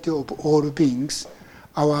reality of all beings,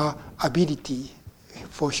 our ability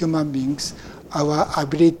for human beings, our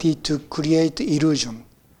ability to create illusion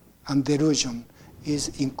and delusion is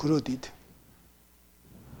included.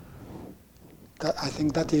 I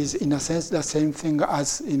think that is, in a sense, the same thing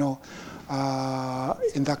as, in the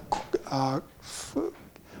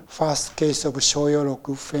first case of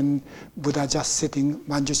Shoyoroku, when Buddha just sitting,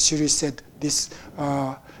 Manjushri said this,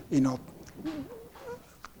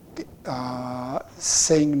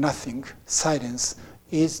 saying nothing, silence,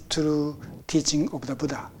 is true teaching of the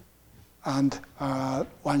Buddha. And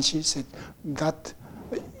Wanshi said that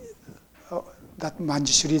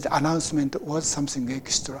Manjushri's announcement was something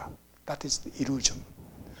extra. That is the illusion.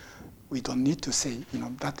 We don't need to say,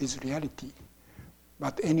 that is reality.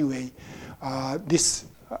 But anyway, this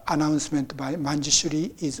announcement by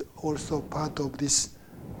Manjushri is also part of this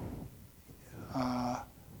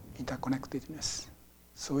interconnectedness.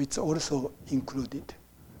 So it's also included.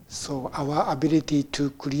 So our ability to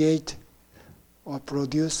create or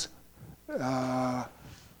produce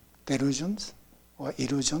delusions or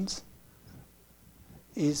illusions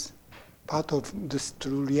is part of this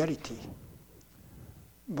true reality.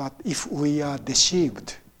 But if we are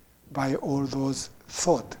deceived by all those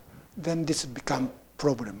thoughts, then this becomes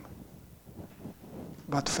problem.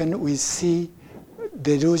 But when we see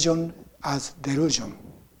delusion as delusion,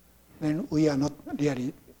 then we are not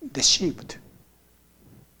really deceived.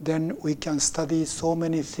 Then we can study so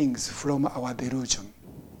many things from our delusion.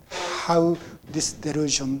 How this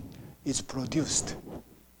delusion is produced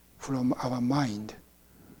from our mind.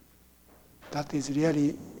 That is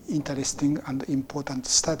really interesting and important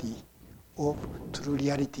study of true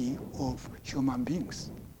reality of human beings.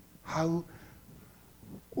 How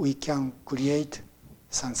we can create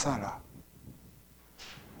samsara.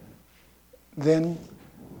 Then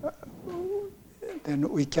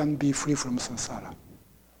we can be free from samsara.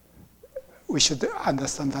 We should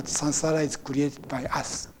understand that samsara is created by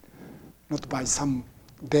us, not by some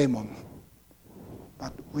demon,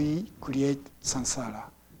 but we create samsara.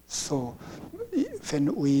 So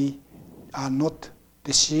when we are not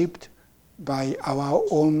deceived by our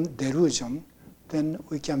own delusion, then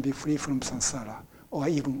we can be free from samsara, or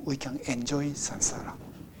even we can enjoy samsara.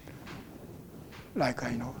 Like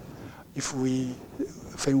when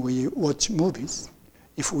we watch movies,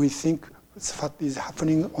 if we think what is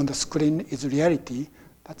happening on the screen is reality,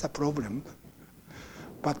 that's a problem.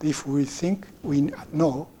 But if we think we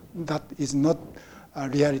know that is not a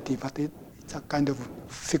reality, but it's a kind of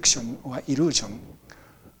fiction or illusion,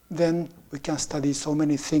 then we can study so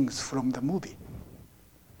many things from the movie.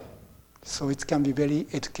 So it can be very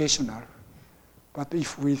educational. But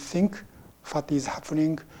if we think what is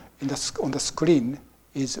happening on the screen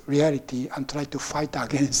is reality and try to fight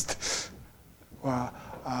against or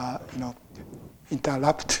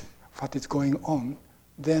interrupt what is going on,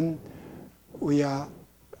 then we are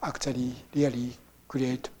actually really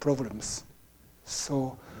create problems.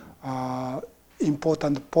 So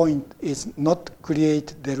important point is not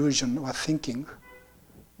create delusion or thinking,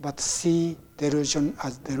 but see delusion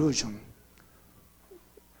as delusion.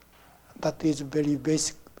 That is very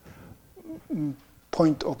basic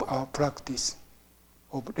point of our practice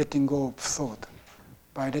of letting go of thought.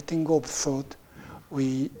 By letting go of thought,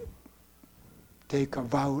 we take a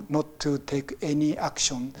vow not to take any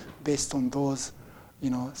action based on those,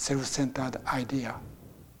 self-centered idea,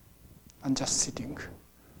 and just sitting.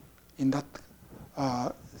 In that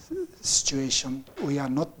situation, we are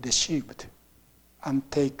not deceived and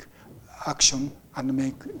take action and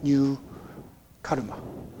make new karma.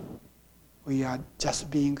 We are just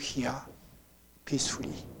being here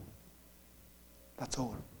peacefully. That's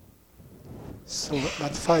all. So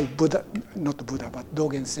that's why not Buddha, but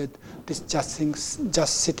Dogen said this just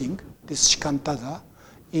sitting, this shikantaza,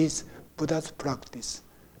 is Buddha's practice,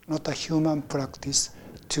 not a human practice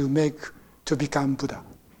to become Buddha.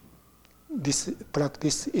 This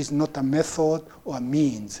practice is not a method or a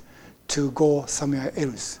means to go somewhere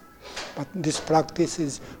else, but this practice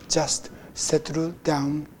is just settle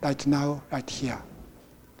down right now, right here,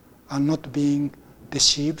 and not being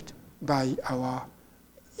deceived by our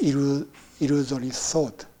illusory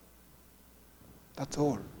thought. That's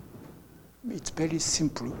all. It's very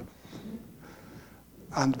simple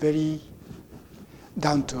and very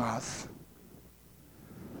down to earth,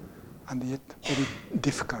 and yet very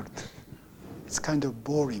difficult. It's kind of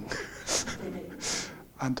boring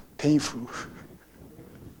and painful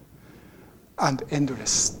and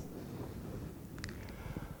endless.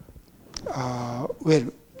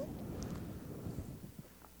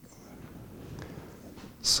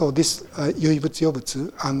 So this Yuibutsu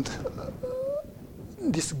Yobutsu and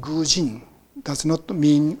this Gujin does not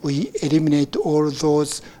mean we eliminate all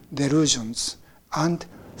those delusions and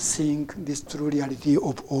seeing this true reality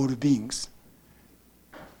of all beings.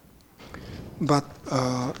 But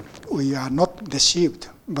we are not deceived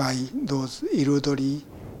by those illusory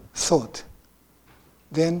thoughts.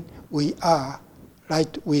 Then we are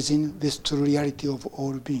right within this true reality of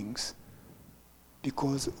all beings,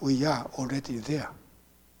 because we are already there.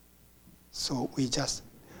 So we just,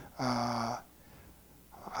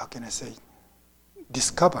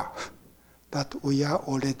 discover that we are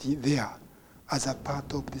already there as a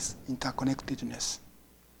part of this interconnectedness.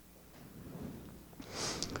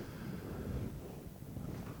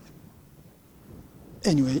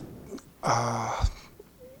 Anyway,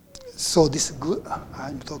 so this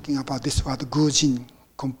I'm talking about this word Gujin,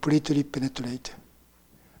 completely penetrate.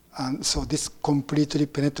 And so this completely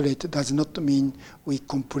penetrate does not mean we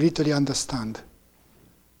completely understand,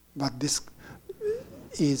 but this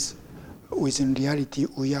is within reality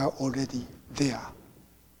we are already there.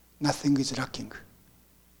 Nothing is lacking.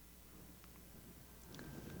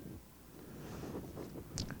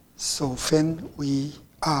 So when we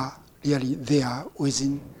are really there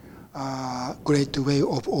within a great way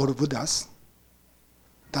of all Buddhas,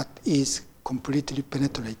 that is completely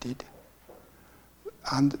penetrated.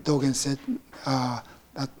 And Dogen said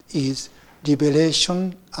that is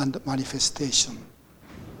revelation and manifestation.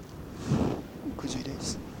 Could you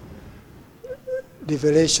erase?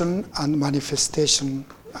 Revelation and manifestation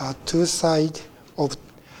are two sides of,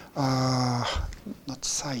 not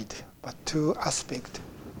side, but two aspects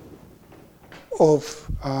of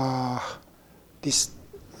this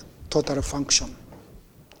total function,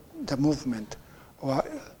 the movement, or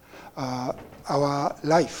our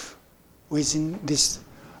life within this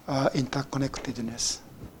interconnectedness.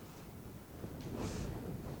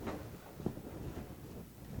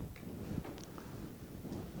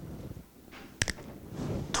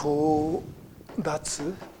 To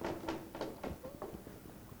datsu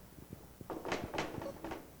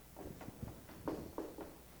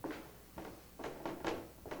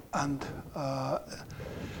And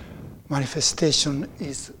manifestation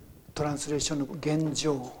is translation of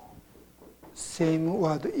Genjo. Same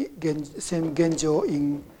word, same Genjo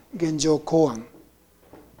in Genjo Koan.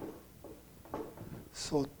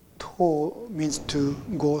 So to means to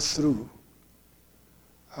go through.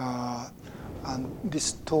 And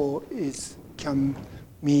this to can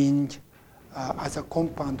mean as a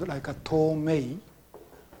compound like a tomei.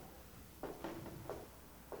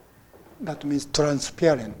 That means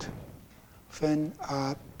transparent. When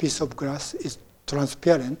a piece of glass is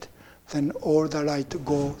transparent, then all the light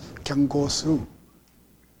can go through.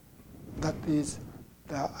 That is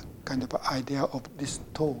the kind of idea of this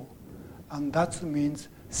to. And that means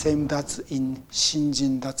same that's in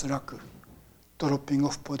Shinjin Datsuraku, dropping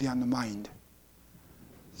of body and mind.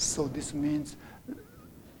 So this means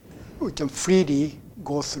we can freely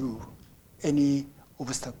go through any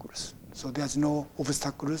obstacles. So there's no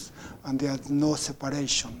obstacles and there's no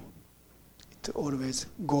separation. It's always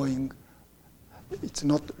going, it's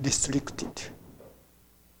not restricted.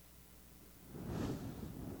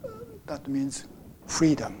 That means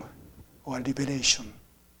freedom or liberation.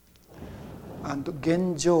 And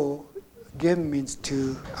Genjo, Gen means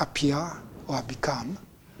to appear or become.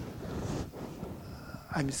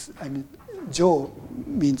 I mean, Jo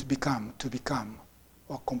means become, to become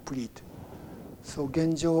or complete. So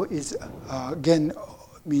Genjo is, Gen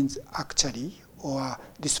means actually or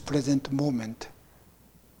this present moment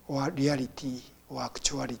or reality or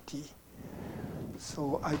actuality.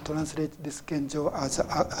 So I translate this Genjo as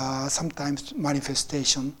sometimes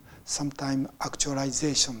manifestation, sometimes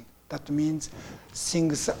actualization. That means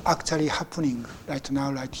things actually happening right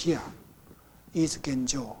now, right here, is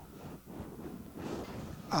Genjo.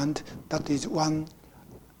 And that is one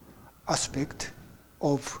aspect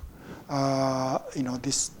of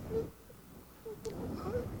this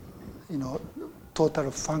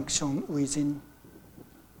total function within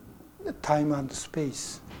time and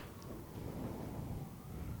space.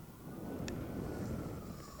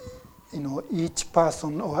 Each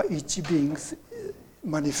person or each being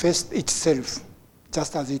manifests itself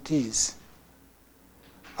just as it is.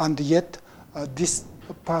 And yet, this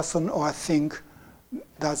person or thing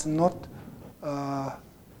does not,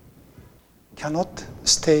 cannot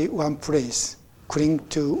stay one place, cling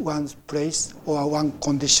to one place or one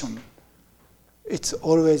condition. It's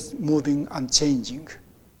always moving and changing.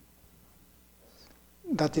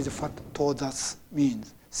 That is what todas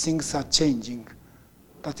means. Things are changing.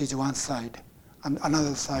 That is one side. And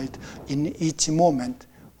another side, in each moment,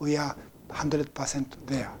 we are 100%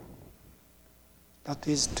 there. That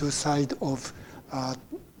is two sides of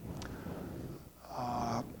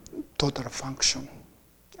total function.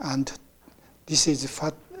 And this is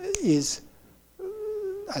what is,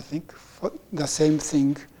 I think, the same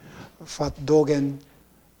thing what Dogen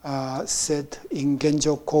said in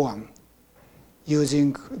Genjo Koan,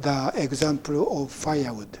 using the example of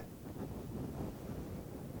firewood.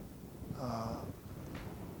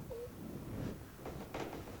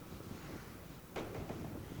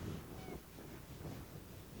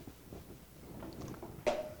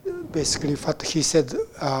 Basically, what he said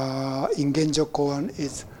in Genjo Koan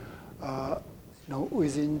is,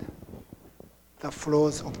 within the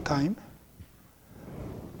flows of time,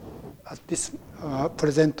 at this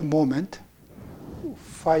present moment,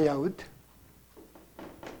 firewood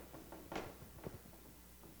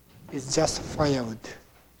is just firewood.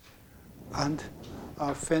 And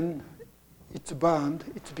when it's burned,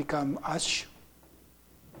 it becomes ash.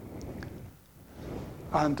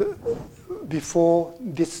 And before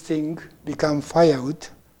this thing become firewood,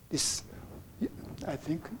 this, I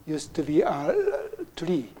think, used to be a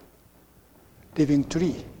tree, living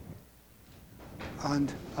tree.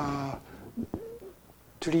 And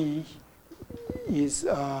tree is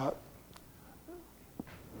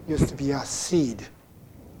used to be a seed.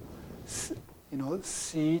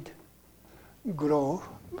 Seed grow,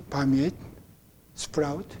 permeate,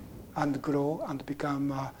 sprout, and grow and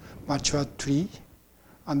become a mature tree.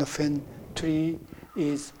 And when tree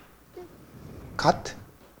is cut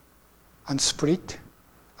and split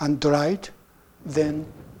and dried, then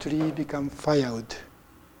tree becomes firewood.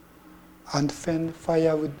 And when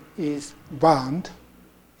firewood is burned,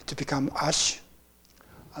 it becomes ash.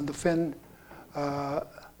 And when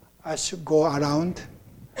ash go around,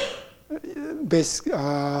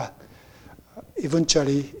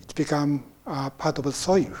 eventually it becomes part of the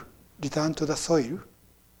soil, return to the soil.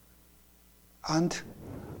 And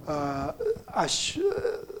ash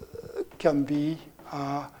can be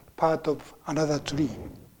part of another tree.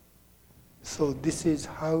 So this is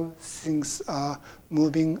how things are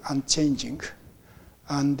moving and changing.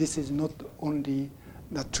 And this is not only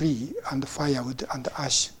the tree and firewood and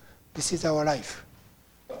ash. This is our life.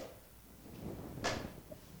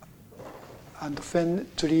 And when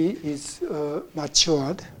tree is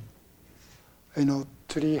matured,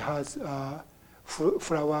 tree has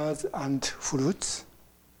flowers and fruits,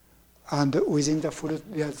 and within the fruit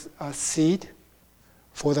there's a seed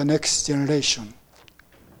for the next generation.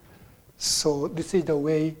 So this is the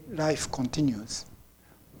way life continues.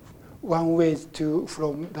 One way is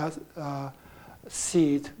from that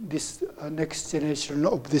seed, this next generation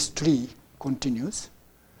of this tree continues.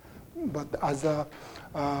 But as the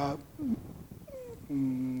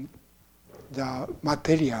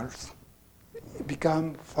materials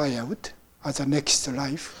become firewood as a next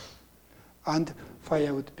life, and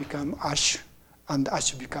firewood become ash, and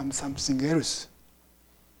ash becomes something else.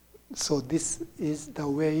 So this is the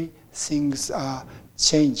way things are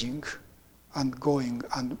changing and going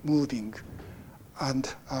and moving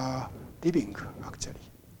and living, actually.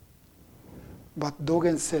 But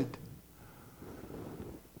Dogen said,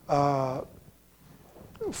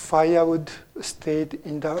 firewood stayed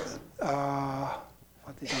in the,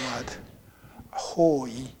 what is the word?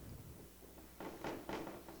 Hoi.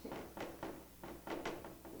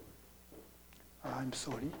 I'm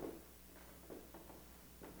sorry.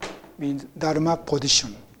 Means dharma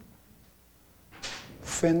position.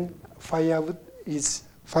 When firewood is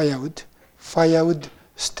firewood, firewood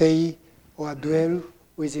stay or dwell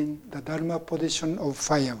within the dharma position of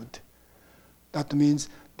firewood. That means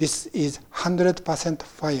this is 100%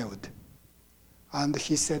 firewood. And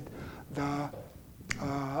he said the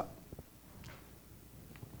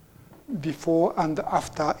before and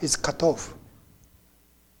after is cut off.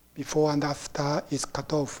 Before and after is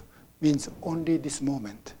cut off means only this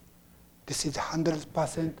moment. This is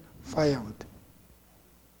 100% firewood.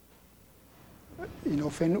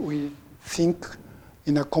 When we think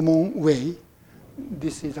in a common way,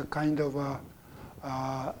 this is a kind of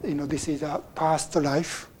this is a past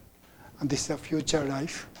life, and this is a future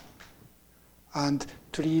life. And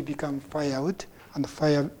tree become firewood, and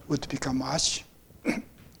firewood become ash.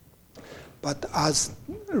 But as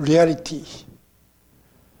reality,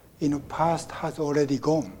 past has already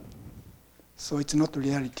gone, so it's not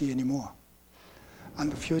reality anymore.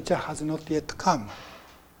 And the future has not yet come,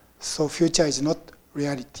 so future is not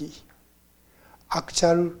reality.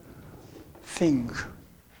 Actual thing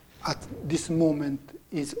at this moment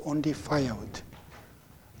is only firewood,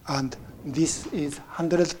 and this is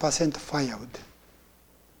 100% firewood.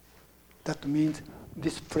 That means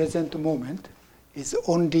this present moment is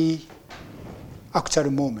only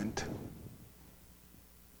actual moment.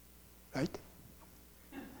 Right?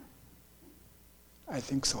 I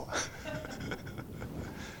think so.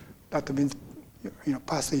 That means,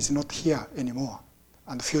 past is not here anymore,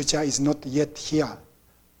 and future is not yet here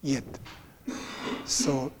yet.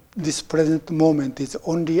 So this present moment is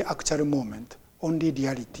only actual moment, only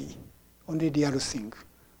reality, only real thing.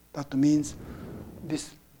 That means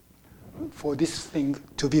for this thing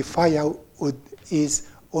to be firewood is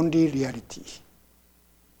only reality.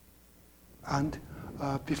 And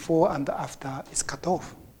before and after is cut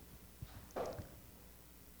off.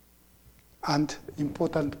 And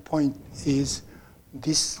important point is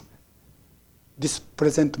this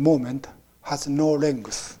present moment has no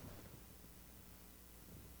length.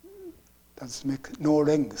 Does make no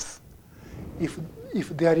length. If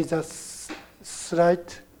there is a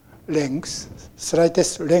slightest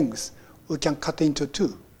length, we can cut into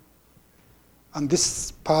two. And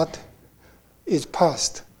this part is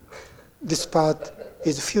past. This part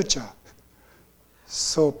is future.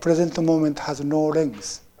 So present moment has no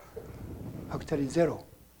length. Actually zero.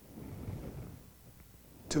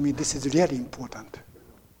 To me, this is really important.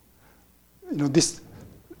 This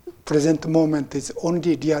present moment is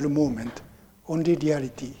only real moment, only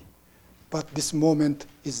reality. But this moment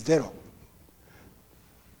is zero.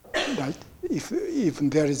 Right? If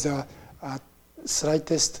there is a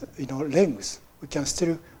slightest length, we can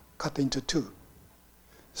still cut into two.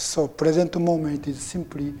 So present moment is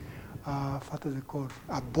simply what is it called?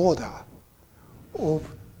 A border of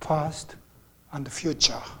past and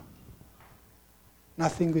future.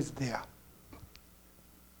 Nothing is there.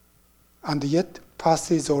 And yet past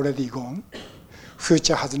is already gone.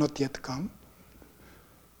 Future has not yet come.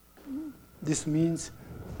 This means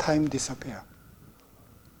time disappears.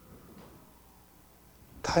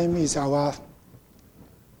 Time is our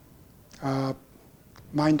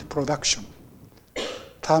mind production.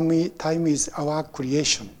 Time is our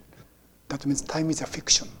creation. That means time is a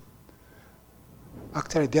fiction.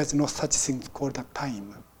 Actually, there's no such thing called a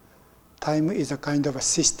time. Time is a kind of a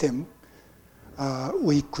system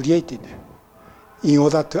we created in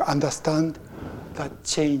order to understand that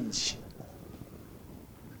change.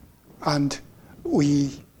 And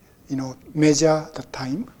we, measure the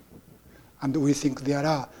time, and we think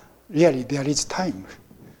there is time.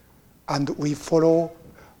 And we follow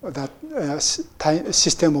that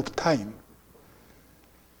system of time.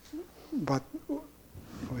 But,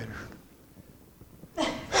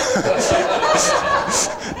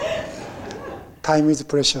 time is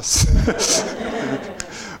precious.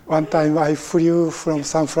 One time I flew from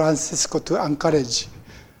San Francisco to Anchorage,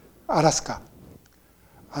 Alaska.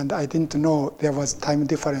 And I didn't know there was time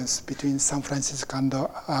difference between San Francisco and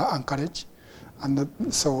Anchorage. And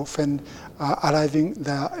so when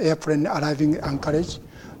the airplane arriving in Anchorage,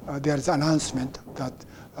 there is an announcement that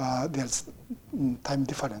there's time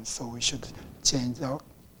difference, so we should change our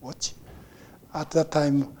watch. At that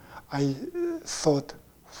time, I thought,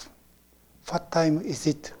 what time is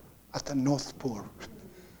it at the North Pole?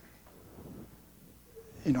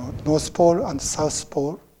 North Pole and South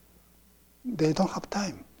Pole, they don't have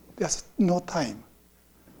time. There's no time.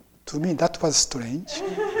 To me, that was strange.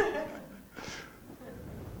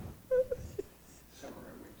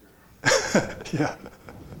 Yeah.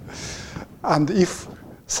 And if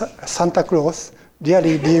Santa Claus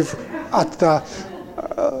really live at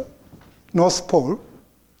the North Pole,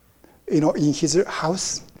 in his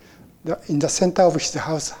house, in the center of his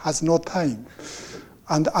house has no time.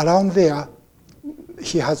 And around there,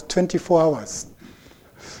 he has 24 hours.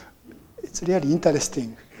 It's really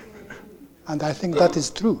interesting. And I think that is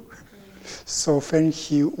true. So when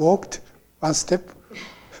he walked one step,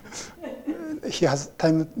 he has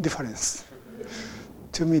time difference.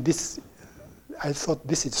 To me, I thought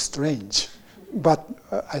this is strange. But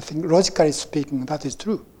I think logically speaking, that is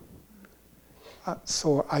true.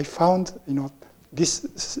 So I found, this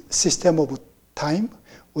system of time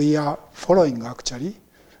we are following actually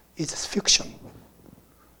is fiction.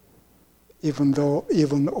 Even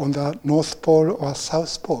on the North Pole or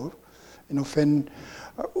South Pole, when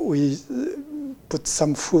we put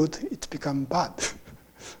some food, it becomes bad.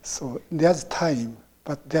 So there's time,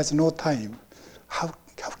 but there's no time. How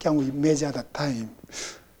can we measure the time?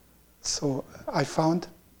 So I found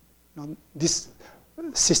this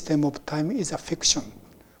system of time is a fiction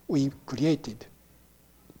we created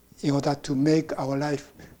in order to make our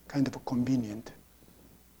life kind of convenient.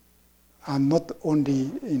 And not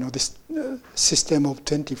only this system of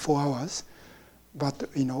 24 hours, but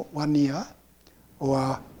 1 year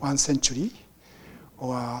or 1 century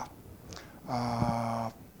or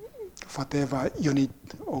whatever unit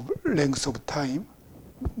of length of time.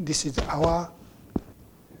 This is our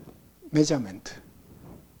measurement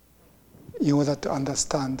in order to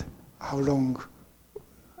understand how long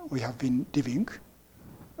we have been living.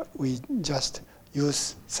 We just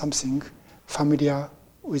use something familiar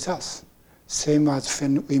with us. Same as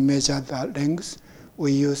when we measure the length,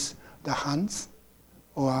 we use the hands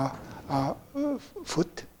or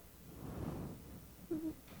foot.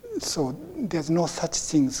 So there's no such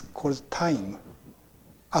things called time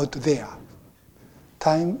out there.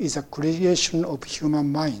 Time is a creation of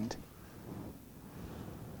human mind.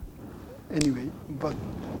 Anyway, but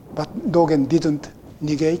Dogen didn't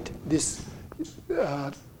negate this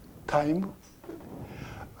time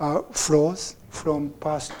flows from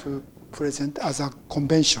past to present as a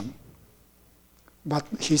convention. But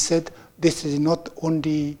he said this is not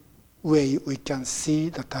only way we can see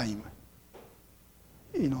the time.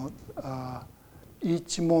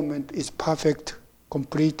 Each moment is perfect,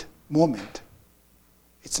 complete moment.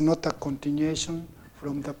 It's not a continuation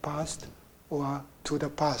from the past or to the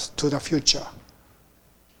past, to the future.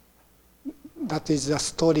 That is the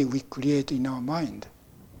story we create in our mind.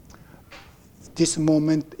 This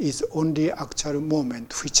moment is only actual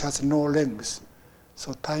moment which has no length.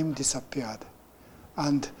 So time disappeared.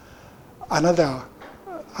 And another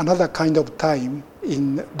kind of time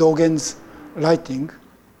in Dogen's writing,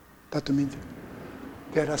 that means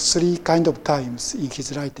there are 3 kind of times in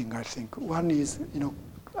his writing, I think. One is,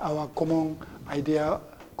 our common idea,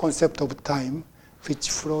 concept of time, which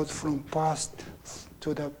flows from past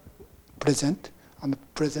to the present, and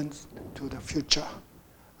present to the future.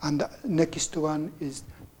 And the next one is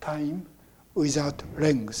time without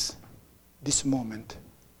length, this moment.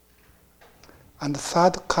 And the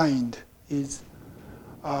third kind is,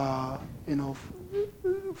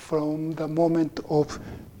 from the moment of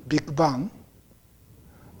Big Bang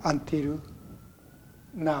until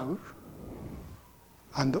now,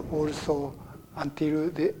 and also until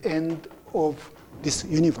the end of this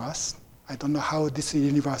universe. I don't know how this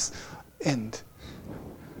universe ends,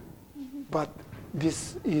 but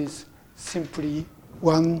this is simply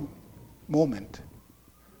one moment.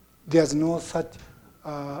 There's no such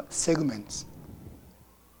segments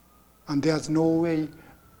and there's no way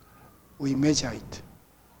we measure it.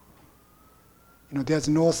 There's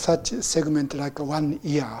no such segment like 1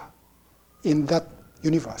 year in that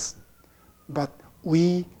universe. But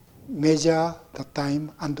we measure the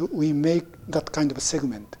time and we make that kind of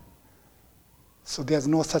segment. So there's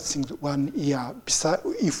no such thing as 1 year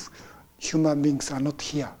if human beings are not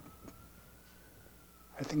here.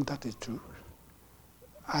 I think that is true.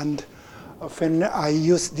 And when I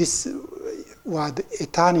use this word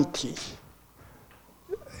eternity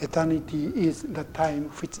is the time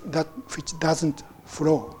which doesn't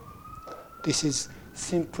flow. This is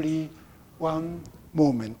simply one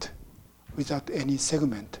moment without any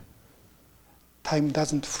segment. Time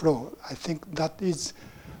doesn't flow. I think that is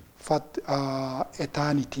what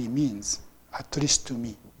eternity means, at least to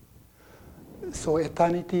me. So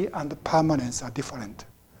eternity and permanence are different.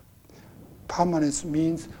 Permanence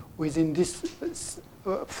means within this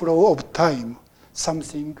flow of time,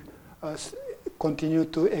 something continue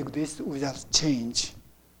to exist without change.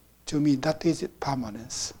 To me, that is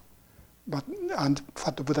permanence. And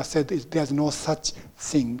what the Buddha said is there's no such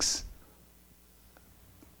things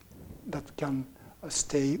that can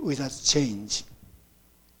stay without change.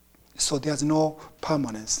 So there's no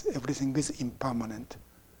permanence. Everything is impermanent.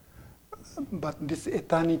 But this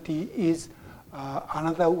eternity is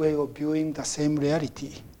another way of viewing the same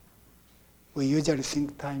reality. We usually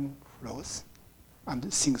think time flows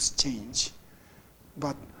and things change.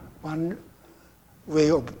 But one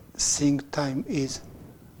way of seeing time is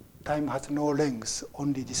time has no length,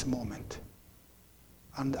 only this moment.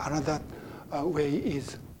 And another way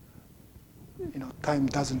is, time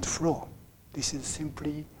doesn't flow. This is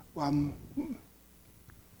simply one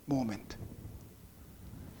moment.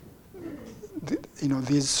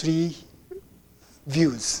 These three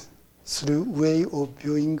views, through way of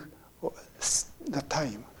viewing the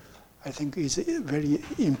time, I think is very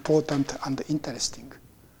important and interesting.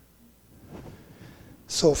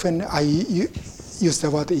 So when I use the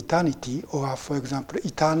word eternity, or for example,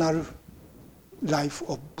 eternal life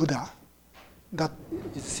of Buddha, that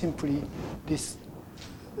is simply this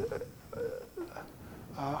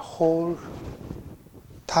whole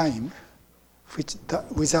time,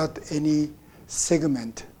 without any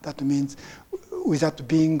segment. That means without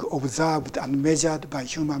being observed and measured by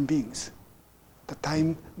human beings. The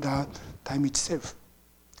time itself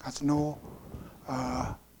has no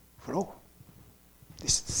flow.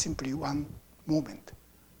 This is simply one moment.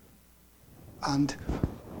 And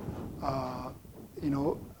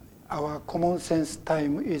our common sense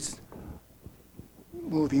time is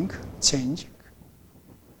moving, changing.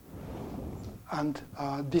 And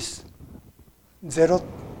this zero,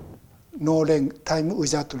 no length, time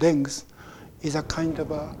without length, is a kind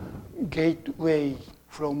of a gateway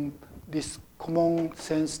from this common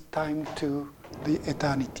sense time to the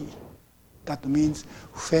eternity. That means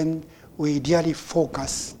when we really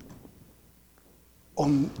focus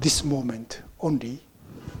on this moment only,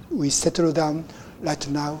 we settle down right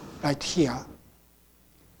now, right here.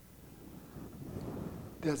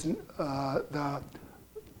 There's the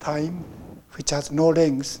time which has no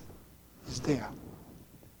length is there.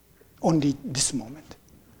 Only this moment.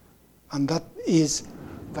 And that is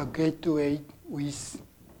the gateway we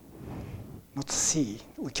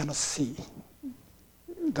cannot see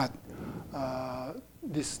that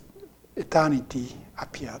this eternity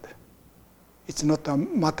appeared. It's not a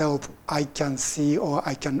matter of I can see or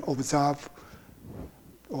I can observe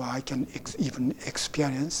or I can even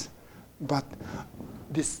experience, but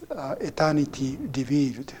this eternity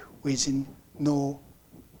revealed within no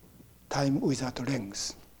time without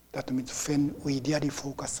length. That means when we really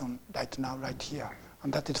focus on right now, right here.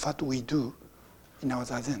 And that is what we do in our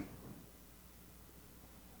Zazen.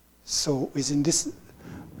 So within this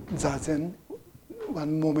Zazen,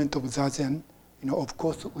 one moment of Zazen, of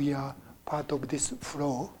course we are part of this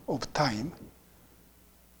flow of time.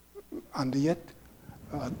 And yet,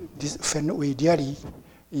 when we really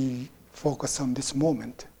focus on this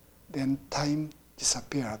moment, then time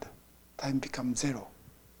disappeared. Time becomes zero.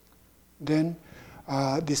 Then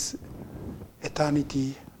this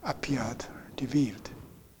eternity appeared, revealed.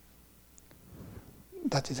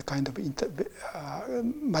 That is a kind of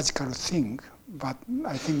magical thing, but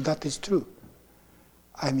I think that is true.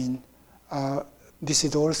 I mean, this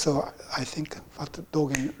is also, I think, what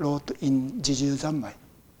Dogen wrote in Jiju Zanmai.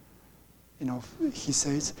 He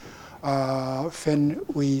says, when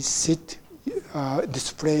we sit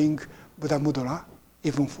displaying Buddha Mudra,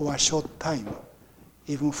 even for a short time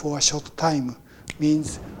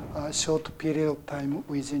means a short period of time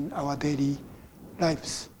within our daily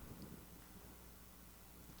lives.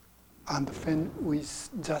 And when we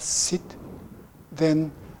just sit,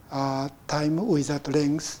 then time without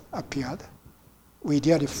length appeared, we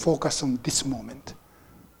really focus on this moment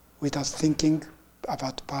without thinking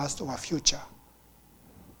about past or future.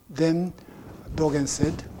 Then Dogen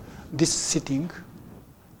said, this sitting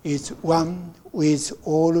is one with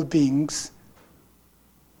all beings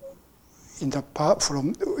in the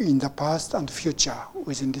past and future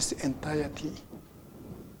within this entirety.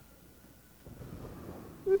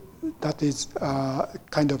 That is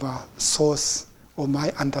kind of a source of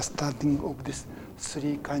my understanding of these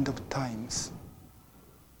three kind of times.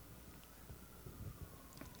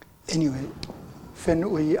 Anyway, when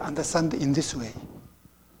we understand in this way,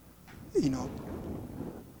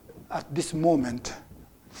 at this moment,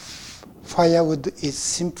 firewood is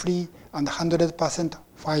simply and 100%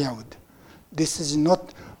 firewood. This is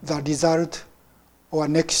not the result or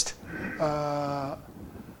next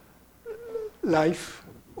life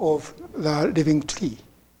of the living tree.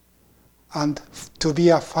 And to be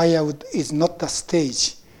a firewood is not the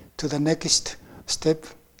stage to the next step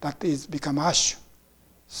that is become ash.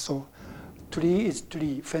 So tree is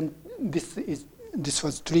tree. When this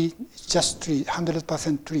was tree, just tree,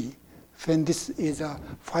 100% tree. When this is a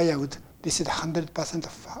firewood, this is 100%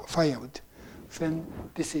 firewood. When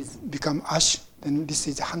this is become ash, then this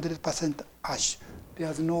is 100% ash. There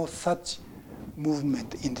is no such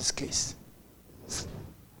movement in this case,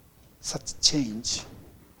 such change.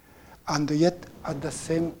 And yet, at the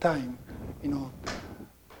same time,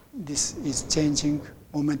 this is changing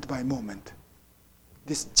moment by moment.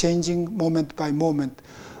 This changing moment by moment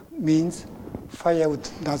means firewood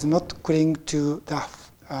does not cling to the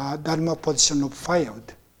Dharma position of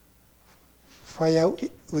firewood.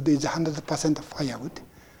 Firewood is 100% firewood,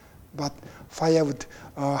 but firewood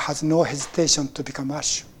has no hesitation to become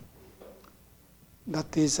ash.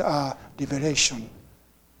 That is a liberation,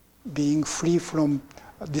 being free from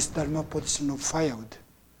this Dharma position of firewood.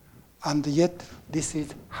 And yet, this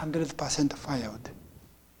is 100% firewood.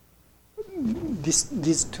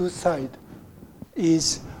 These two sides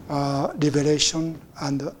is liberation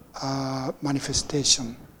and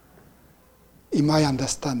manifestation, in my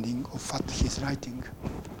understanding of what he's writing.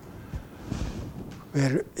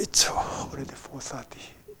 Well, it's already 4:30.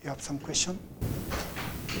 You have some question?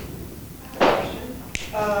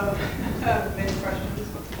 Many questions.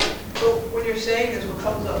 So when you're saying this, what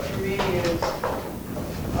comes up for me is,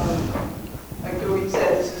 like Dogen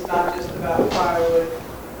said, this is not just about firewood,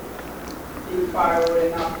 being firewood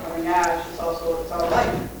and not becoming ash. It's our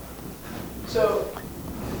life. So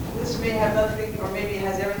this may have nothing, or maybe it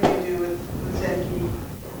has everything to do with Zenki.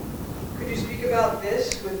 Could you speak about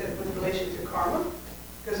this with relation to karma?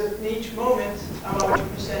 Because in each moment, I'm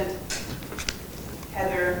 100%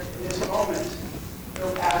 Heather in this moment,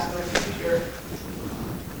 no past, no future.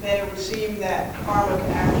 Then it would seem that karma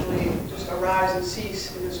can actually just arise and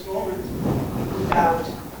cease in this moment without it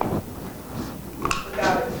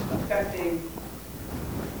affecting,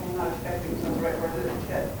 well, not affecting is not the right word,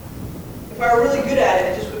 if I were really good at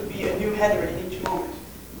it, it just would be a new Heather in each moment,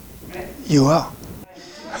 right? You are.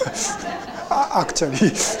 Actually. I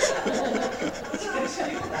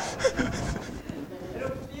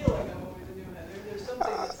don't feel like I'm always a new Heather. There's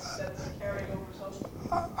something that's carrying over something.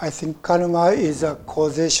 I think karma is a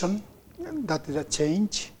causation, that is a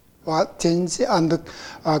change, or change and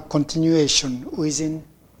continuation within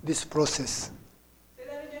this process. Say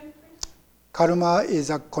that again, please. Karma is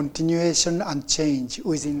a continuation and change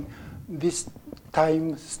within this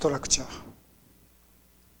time structure.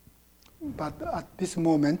 But at this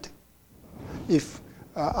moment, if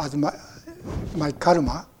as my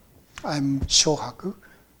karma, I'm Shohaku,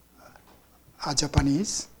 a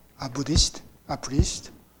Japanese, a Buddhist, a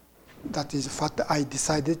priest. That is what I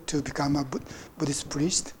decided to become a Buddhist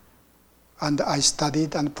priest. And I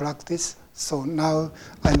studied and practiced, so now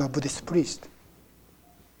I'm a Buddhist priest.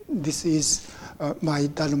 This is my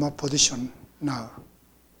Dharma position now.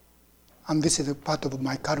 And this is a part of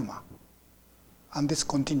my karma. And this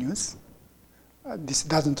continues. This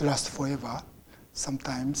doesn't last forever,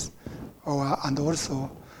 sometimes. And also,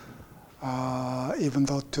 even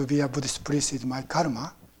though to be a Buddhist priest is my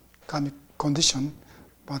karmic condition,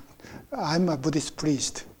 but I'm a Buddhist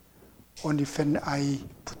priest only when I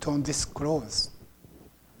put on these clothes.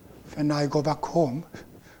 When I go back home,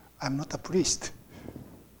 I'm not a priest.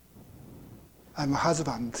 I'm a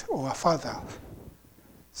husband or a father.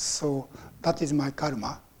 So that is my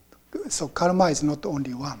karma. So karma is not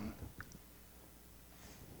only one.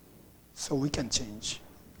 So we can change.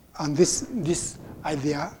 And this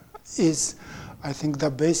idea is, I think, the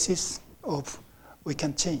basis of we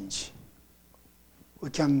can change. We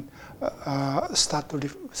can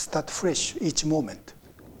start fresh each moment.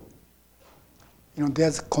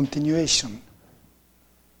 there's continuation,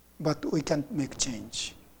 but we can make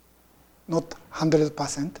change. Not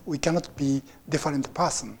 100%, we cannot be different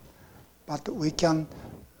person, but we can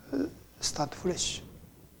start fresh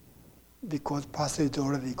because past is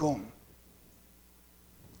already gone.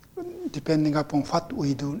 Depending upon what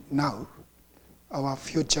we do now, our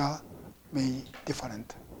future may be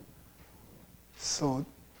different. So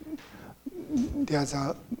there's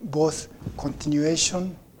both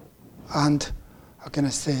continuation and, how can I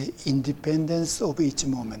say, independence of each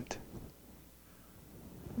moment.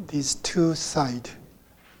 These two sides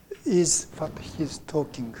is what he's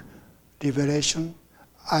talking. Liberation.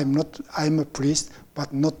 I'm a priest,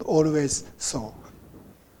 but not always so.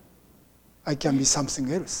 I can be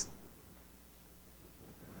something else.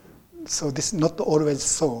 So this not always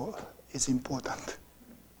so is important.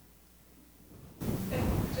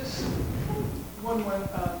 And just one more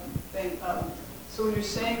thing. So when you're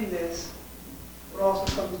saying this, what also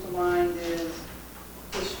comes to mind is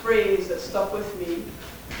this phrase that stuck with me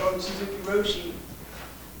from Suzuki Roshi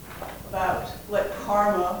about let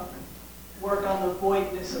karma work on the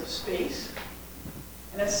voidness of space.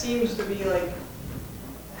 And it seems to be like,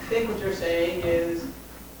 I think what you're saying is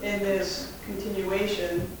in this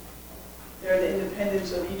continuation, they're the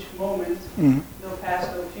independence of each moment, no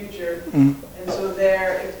past, no future. And so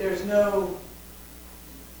there, if there's no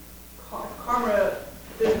karma,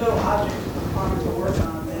 if there's no object for karma to work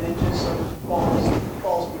on, then it just sort of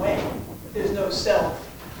falls away. If there's no self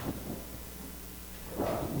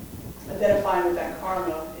identifying with that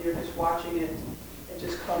karma, and you're just watching it, it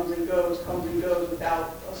just comes and goes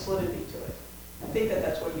without a solidity to it. I think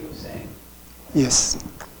that's what he was saying. Yes.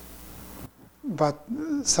 But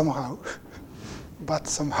somehow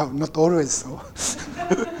not always so.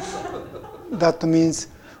 That means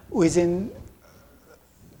within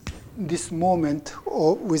this moment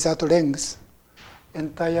or without length,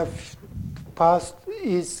 entire past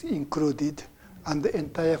is included and the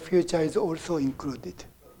entire future is also included.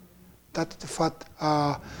 That's what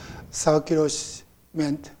Sawaki Roshi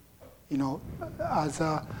meant, as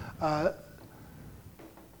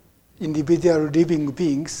individual living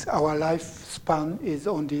beings, our lifespan is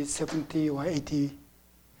only 70 or 80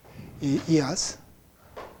 years.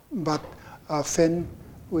 But when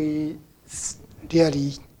we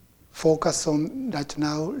really focus on right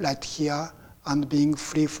now, right here, and being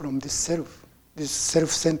free from this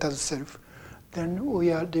self-centered self, then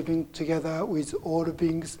we are living together with all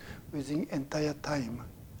beings within entire time,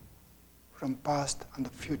 from past and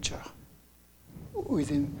future,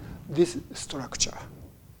 within this structure,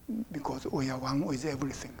 because we are one with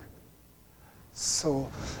everything. So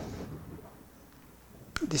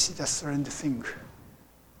this is a strange thing.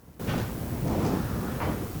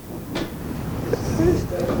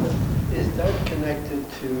 Is that connected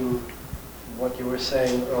to what you were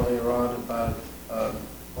saying earlier on about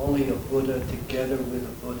only a Buddha together with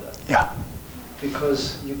a Buddha? Yeah.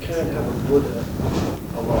 Because you can't have a Buddha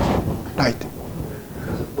alone. Right.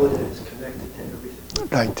 Because a Buddha is connected to everything.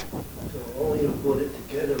 Right. So only a Buddha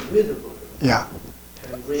together with a Buddha Yeah.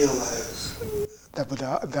 can realize the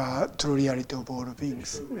Buddha, the true reality of all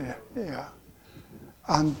beings. Yeah.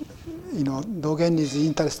 And Dogen is an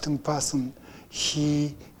interesting person.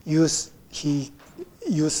 He used these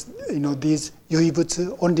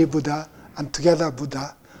Yuibutsu, only Buddha, and together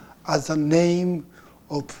Buddha as a name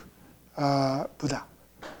of Buddha.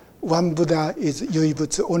 One Buddha is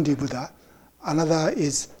Yuibutsu, only Buddha. Another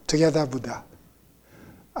is together Buddha.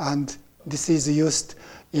 And this is used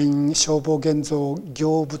in Shobo Genzo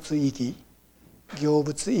Gyobutsu Iki.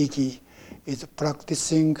 Gyobutsu Iki is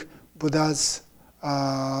practicing Buddha's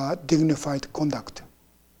dignified conduct.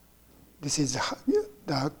 This is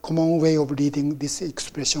the common way of reading this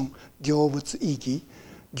expression, Gyobutsu Iki.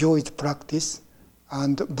 Gyo is practice,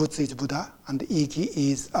 and Butsu is Buddha, and Iki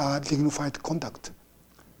is dignified conduct.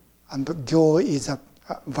 And Gyo is a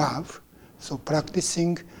verb, so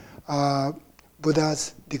practicing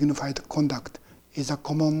Buddha's dignified conduct is a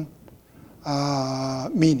common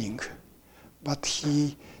meaning. But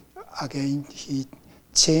he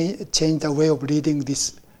changed the way of reading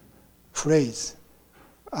this phrase,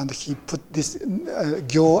 and he put this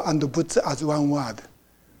Gyo and Butsu as one word.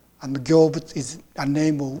 And Gyobutsu is a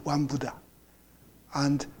name of one Buddha.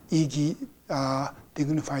 And Iki,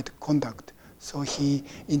 dignified conduct. So he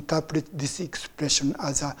interprets this expression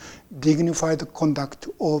as a dignified conduct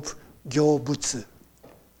of Gyobutsu,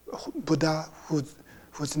 Buddha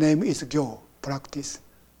whose name is Gyo, practice.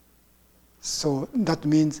 So that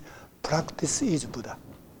means practice is Buddha,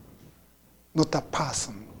 not a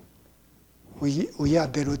person. We are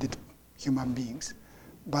deluded human beings,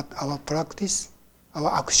 but our practice,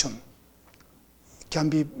 our action can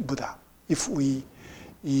be Buddha if we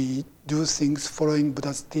do things following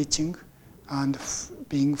Buddha's teaching and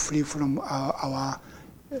being free from our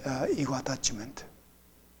ego attachment.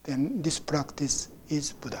 Then this practice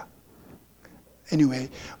is Buddha. Anyway,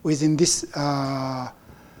 within this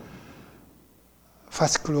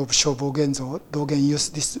first school of Shobo Genzo, Dogen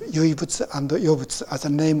used this Yuibutsu and Yobutsu as a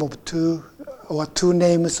name of two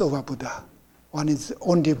names of a Buddha. One is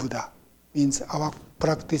only Buddha, means our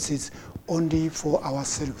practice is only for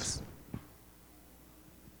ourselves.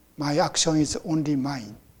 My action is only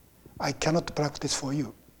mine. I cannot practice for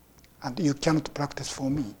you, and you cannot practice for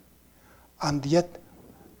me. And yet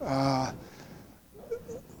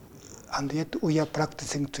we are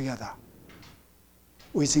practicing together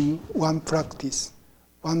within one practice.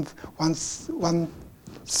 One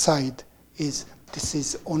side is this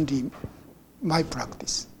is only my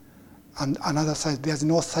practice, and another side there's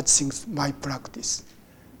no such thing as my practice.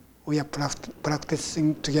 We are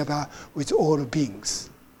practicing together with all beings.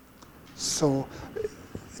 So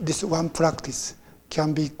this one practice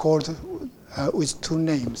can be called with two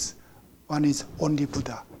names. One is only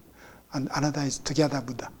Buddha, and another is together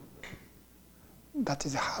Buddha. That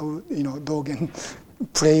is how Dogen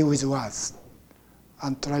play with words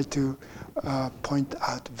and try to point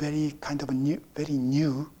out very kind of very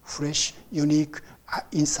new, fresh, unique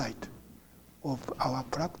insight of our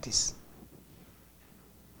practice.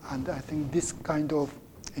 And I think this kind of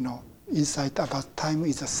insight about time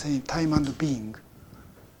is the same, time and being.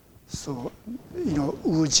 So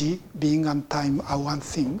Uji, being and time are one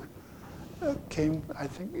thing. Came, I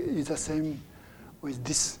think, is the same with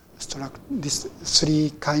this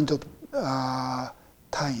three kind of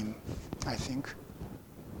time, I think.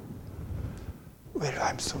 Well,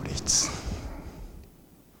 I'm sorry, it's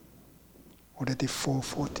already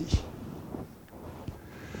 4:40.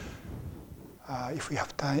 If we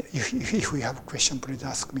have time, if we have a question, please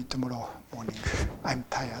ask me tomorrow morning. I'm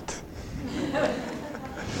tired.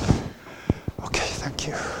 Okay, thank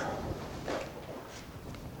you.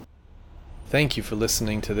 Thank you for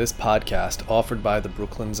listening to this podcast offered by the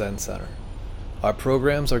Brooklyn Zen Center. Our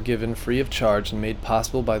programs are given free of charge and made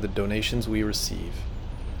possible by the donations we receive.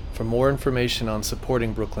 For more information on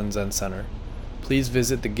supporting Brooklyn Zen Center, please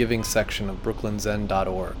visit the giving section of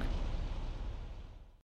brooklynzen.org.